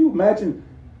 Could you imagine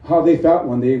how they felt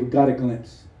when they got a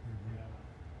glimpse?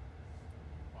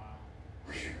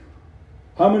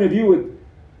 How many of you would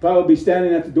probably be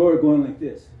standing at the door going like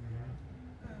this?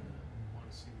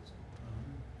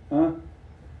 Huh?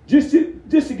 Just to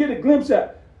get a glimpse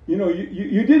at, you know,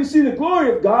 you didn't see the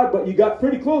glory of God, but you got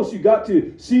pretty close. You got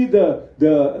to see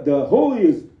the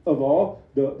holiest of all,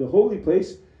 the holy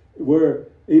place where,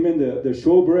 amen, the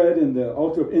showbread and the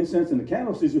altar of incense and the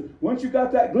candlesticks. Once you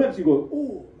got that glimpse, you go,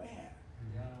 oh man,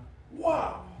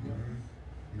 wow.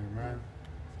 Amen.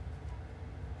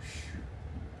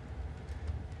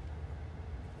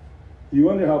 You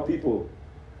wonder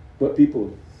what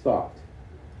people thought.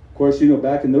 Of course, you know,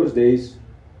 back in those days,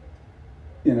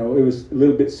 you know, it was a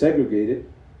little bit segregated.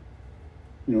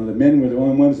 You know, the men were the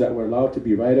only ones that were allowed to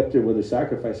be right up there where the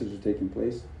sacrifices were taking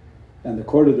place. And the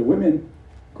court of the women,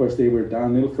 of course, they were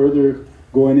down a little further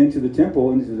going into the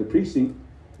temple, into the precinct.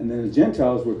 And then the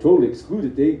Gentiles were totally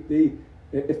excluded. They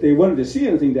if they wanted to see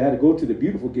anything, they had to go to the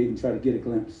beautiful gate and try to get a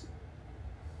glimpse.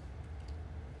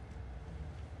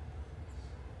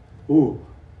 Ooh,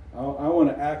 I want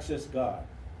to access God.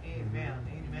 Amen.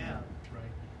 Amen.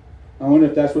 I wonder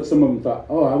if that's what some of them thought.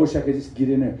 Oh, I wish I could just get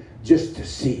in there just to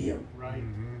see him. Right.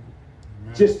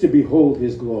 Mm-hmm. Just to behold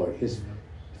his glory,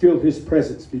 feel his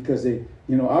presence, because they,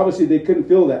 you know, obviously they couldn't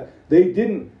feel that. They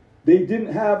didn't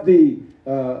have the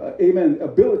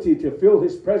ability to feel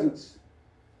his presence.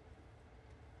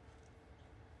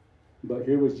 But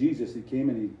here was Jesus. He came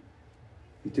and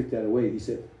he took that away. He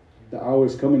said, the hour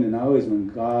is coming, and now is when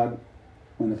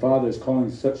the Father is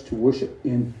calling such to worship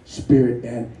in spirit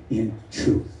and in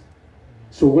truth.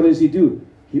 So what does he do?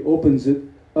 He opens it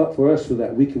up for us so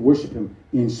that we can worship him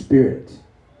in spirit.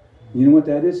 You know what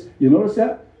that is? You notice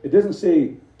that? It doesn't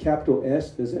say capital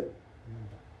S, does it?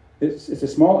 It's a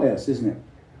small s, isn't it?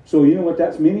 So you know what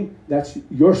that's meaning? That's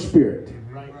your spirit.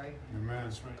 Right. Amen.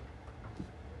 That's right.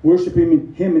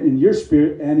 Worshiping him in your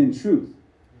spirit and in truth.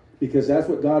 Because that's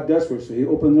what God does for us. So he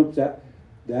opens up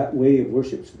that way of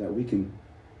worship so that we can,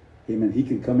 amen, he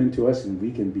can come into us and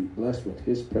we can be blessed with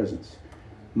his presence.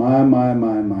 My.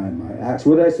 Acts,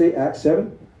 what did I say? Acts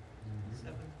 7?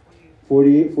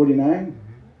 48, 49?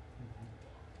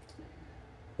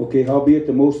 Okay, howbeit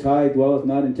the Most High dwelleth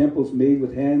not in temples made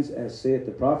with hands, as saith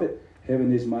the prophet.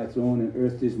 Heaven is my throne and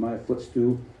earth is my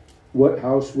footstool. What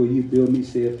house will you build me,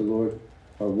 saith the Lord?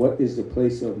 Or what is the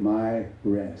place of my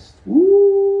rest?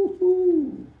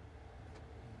 Woo-hoo.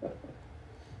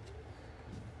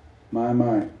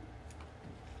 My.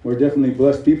 We're definitely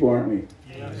blessed people, aren't we?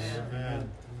 Yes. Amen.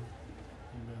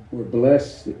 We're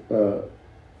blessed to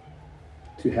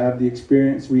to have the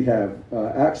experience we have.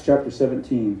 Acts chapter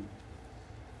 17.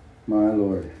 My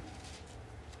Lord.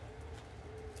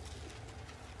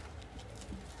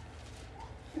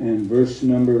 And verse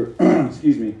number,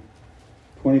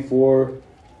 24.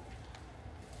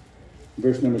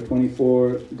 Verse number 24.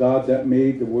 God that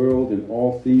made the world and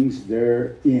all things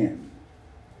therein,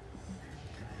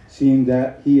 seeing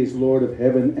that he is Lord of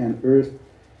heaven and earth,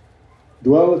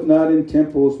 dwelleth not in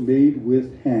temples made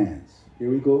with hands.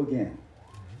 Here we go again.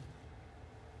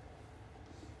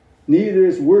 Neither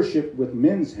is worship with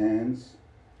men's hands,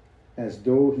 as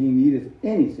though he needeth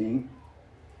anything,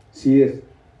 seeing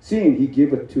he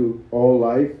giveth to all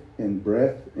life and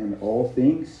breath and all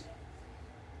things,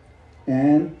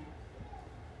 and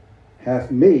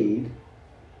hath made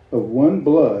of one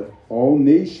blood all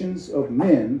nations of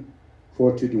men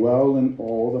for to dwell in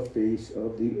all the face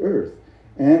of the earth,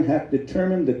 and hath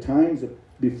determined the times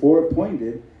before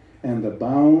appointed and the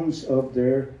bounds of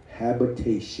their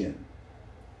habitation.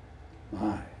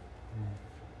 My.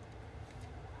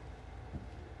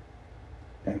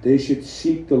 That they should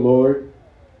seek the Lord,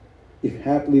 if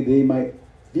haply they might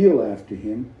feel after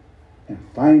him and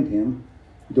find him,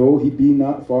 though he be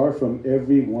not far from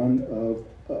every one of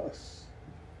us.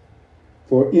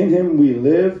 For in him we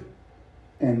live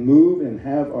and move and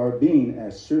have our being,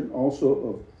 as certain also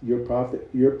of your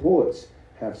poets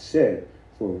have said,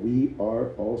 for we are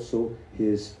also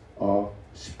his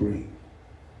offspring.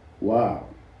 Wow.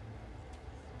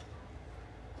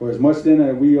 For as much then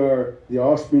as we are the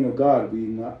offspring of God,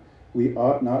 we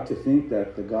ought not to think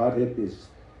that the Godhead is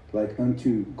like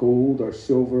unto gold or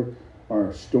silver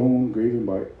or stone graven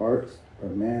by art or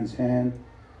man's hand.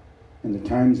 In the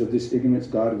times of this ignorance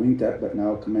God winked at, but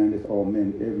now commandeth all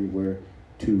men everywhere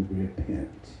to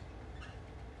repent.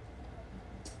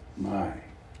 My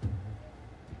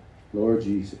Lord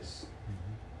Jesus,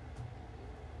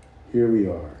 here we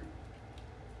are.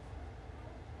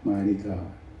 Mighty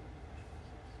God,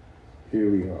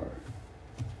 here we are.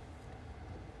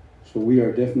 So we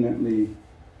are definitely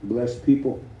blessed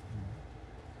people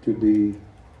to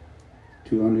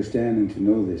understand and to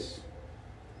know this.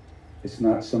 It's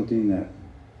not something that,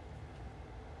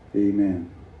 amen,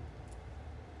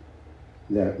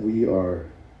 that we are,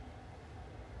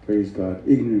 praise God,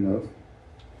 ignorant of,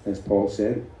 as Paul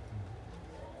said,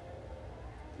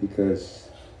 because,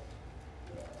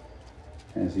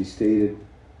 as he stated,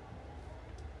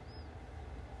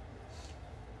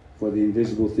 for the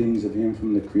invisible things of him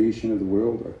from the creation of the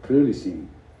world are clearly seen,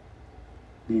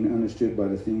 being understood by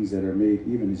the things that are made,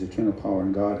 even his eternal power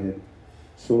and Godhead,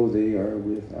 so they are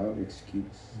without excuse.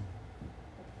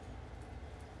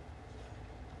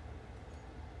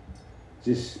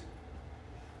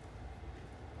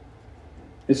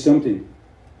 It's something.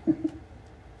 I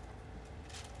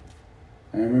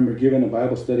remember giving a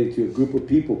Bible study to a group of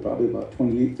people, probably about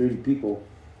 28, 30 people.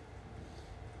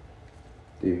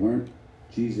 They weren't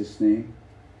Jesus' name.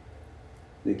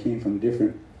 They came from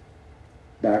different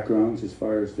backgrounds as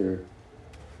far as their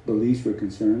beliefs were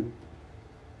concerned.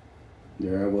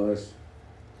 There I was.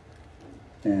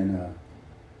 And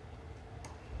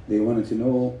they wanted to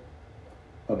know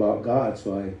about God,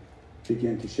 so I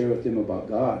began to share with them about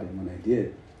God. And when I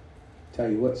did,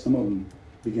 tell you what, some of them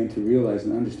began to realize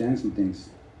and understand some things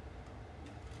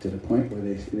to the point where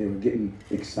they were getting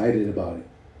excited about it.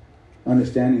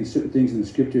 Understanding certain things in the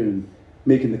scripture and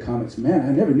making the comments, man,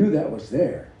 I never knew that was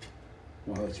there.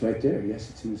 Well, it's right there. Yes,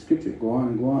 it's in the scripture. Go on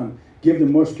and go on. Give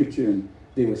them more scripture and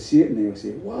they would see it and they would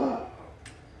say, wow,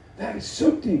 that is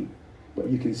something. But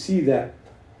you can see that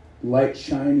light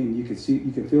shining. You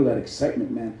can feel that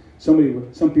excitement, man.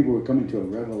 Some people were coming to a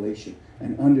revelation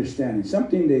and understanding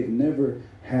something they've never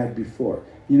had before.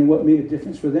 You know what made a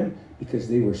difference for them? Because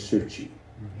they were searching.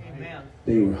 Amen.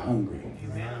 They were hungry.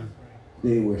 Amen.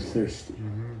 They were thirsty.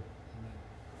 Mm-hmm.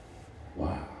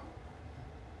 Wow.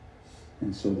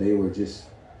 And so they were just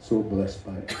so blessed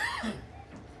by it.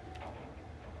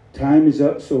 Time is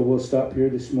up, so we'll stop here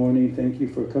this morning. Thank you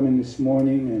for coming this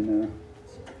morning, and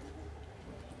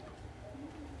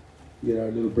get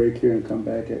our little break here and come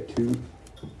back at 2.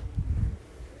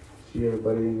 See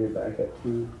everybody in there back at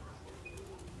 2.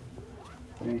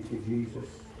 Thank you, Jesus.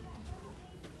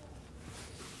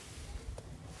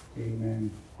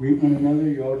 Amen. Greet one another.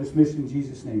 You're all dismissed in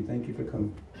Jesus' name. Thank you for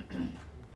coming.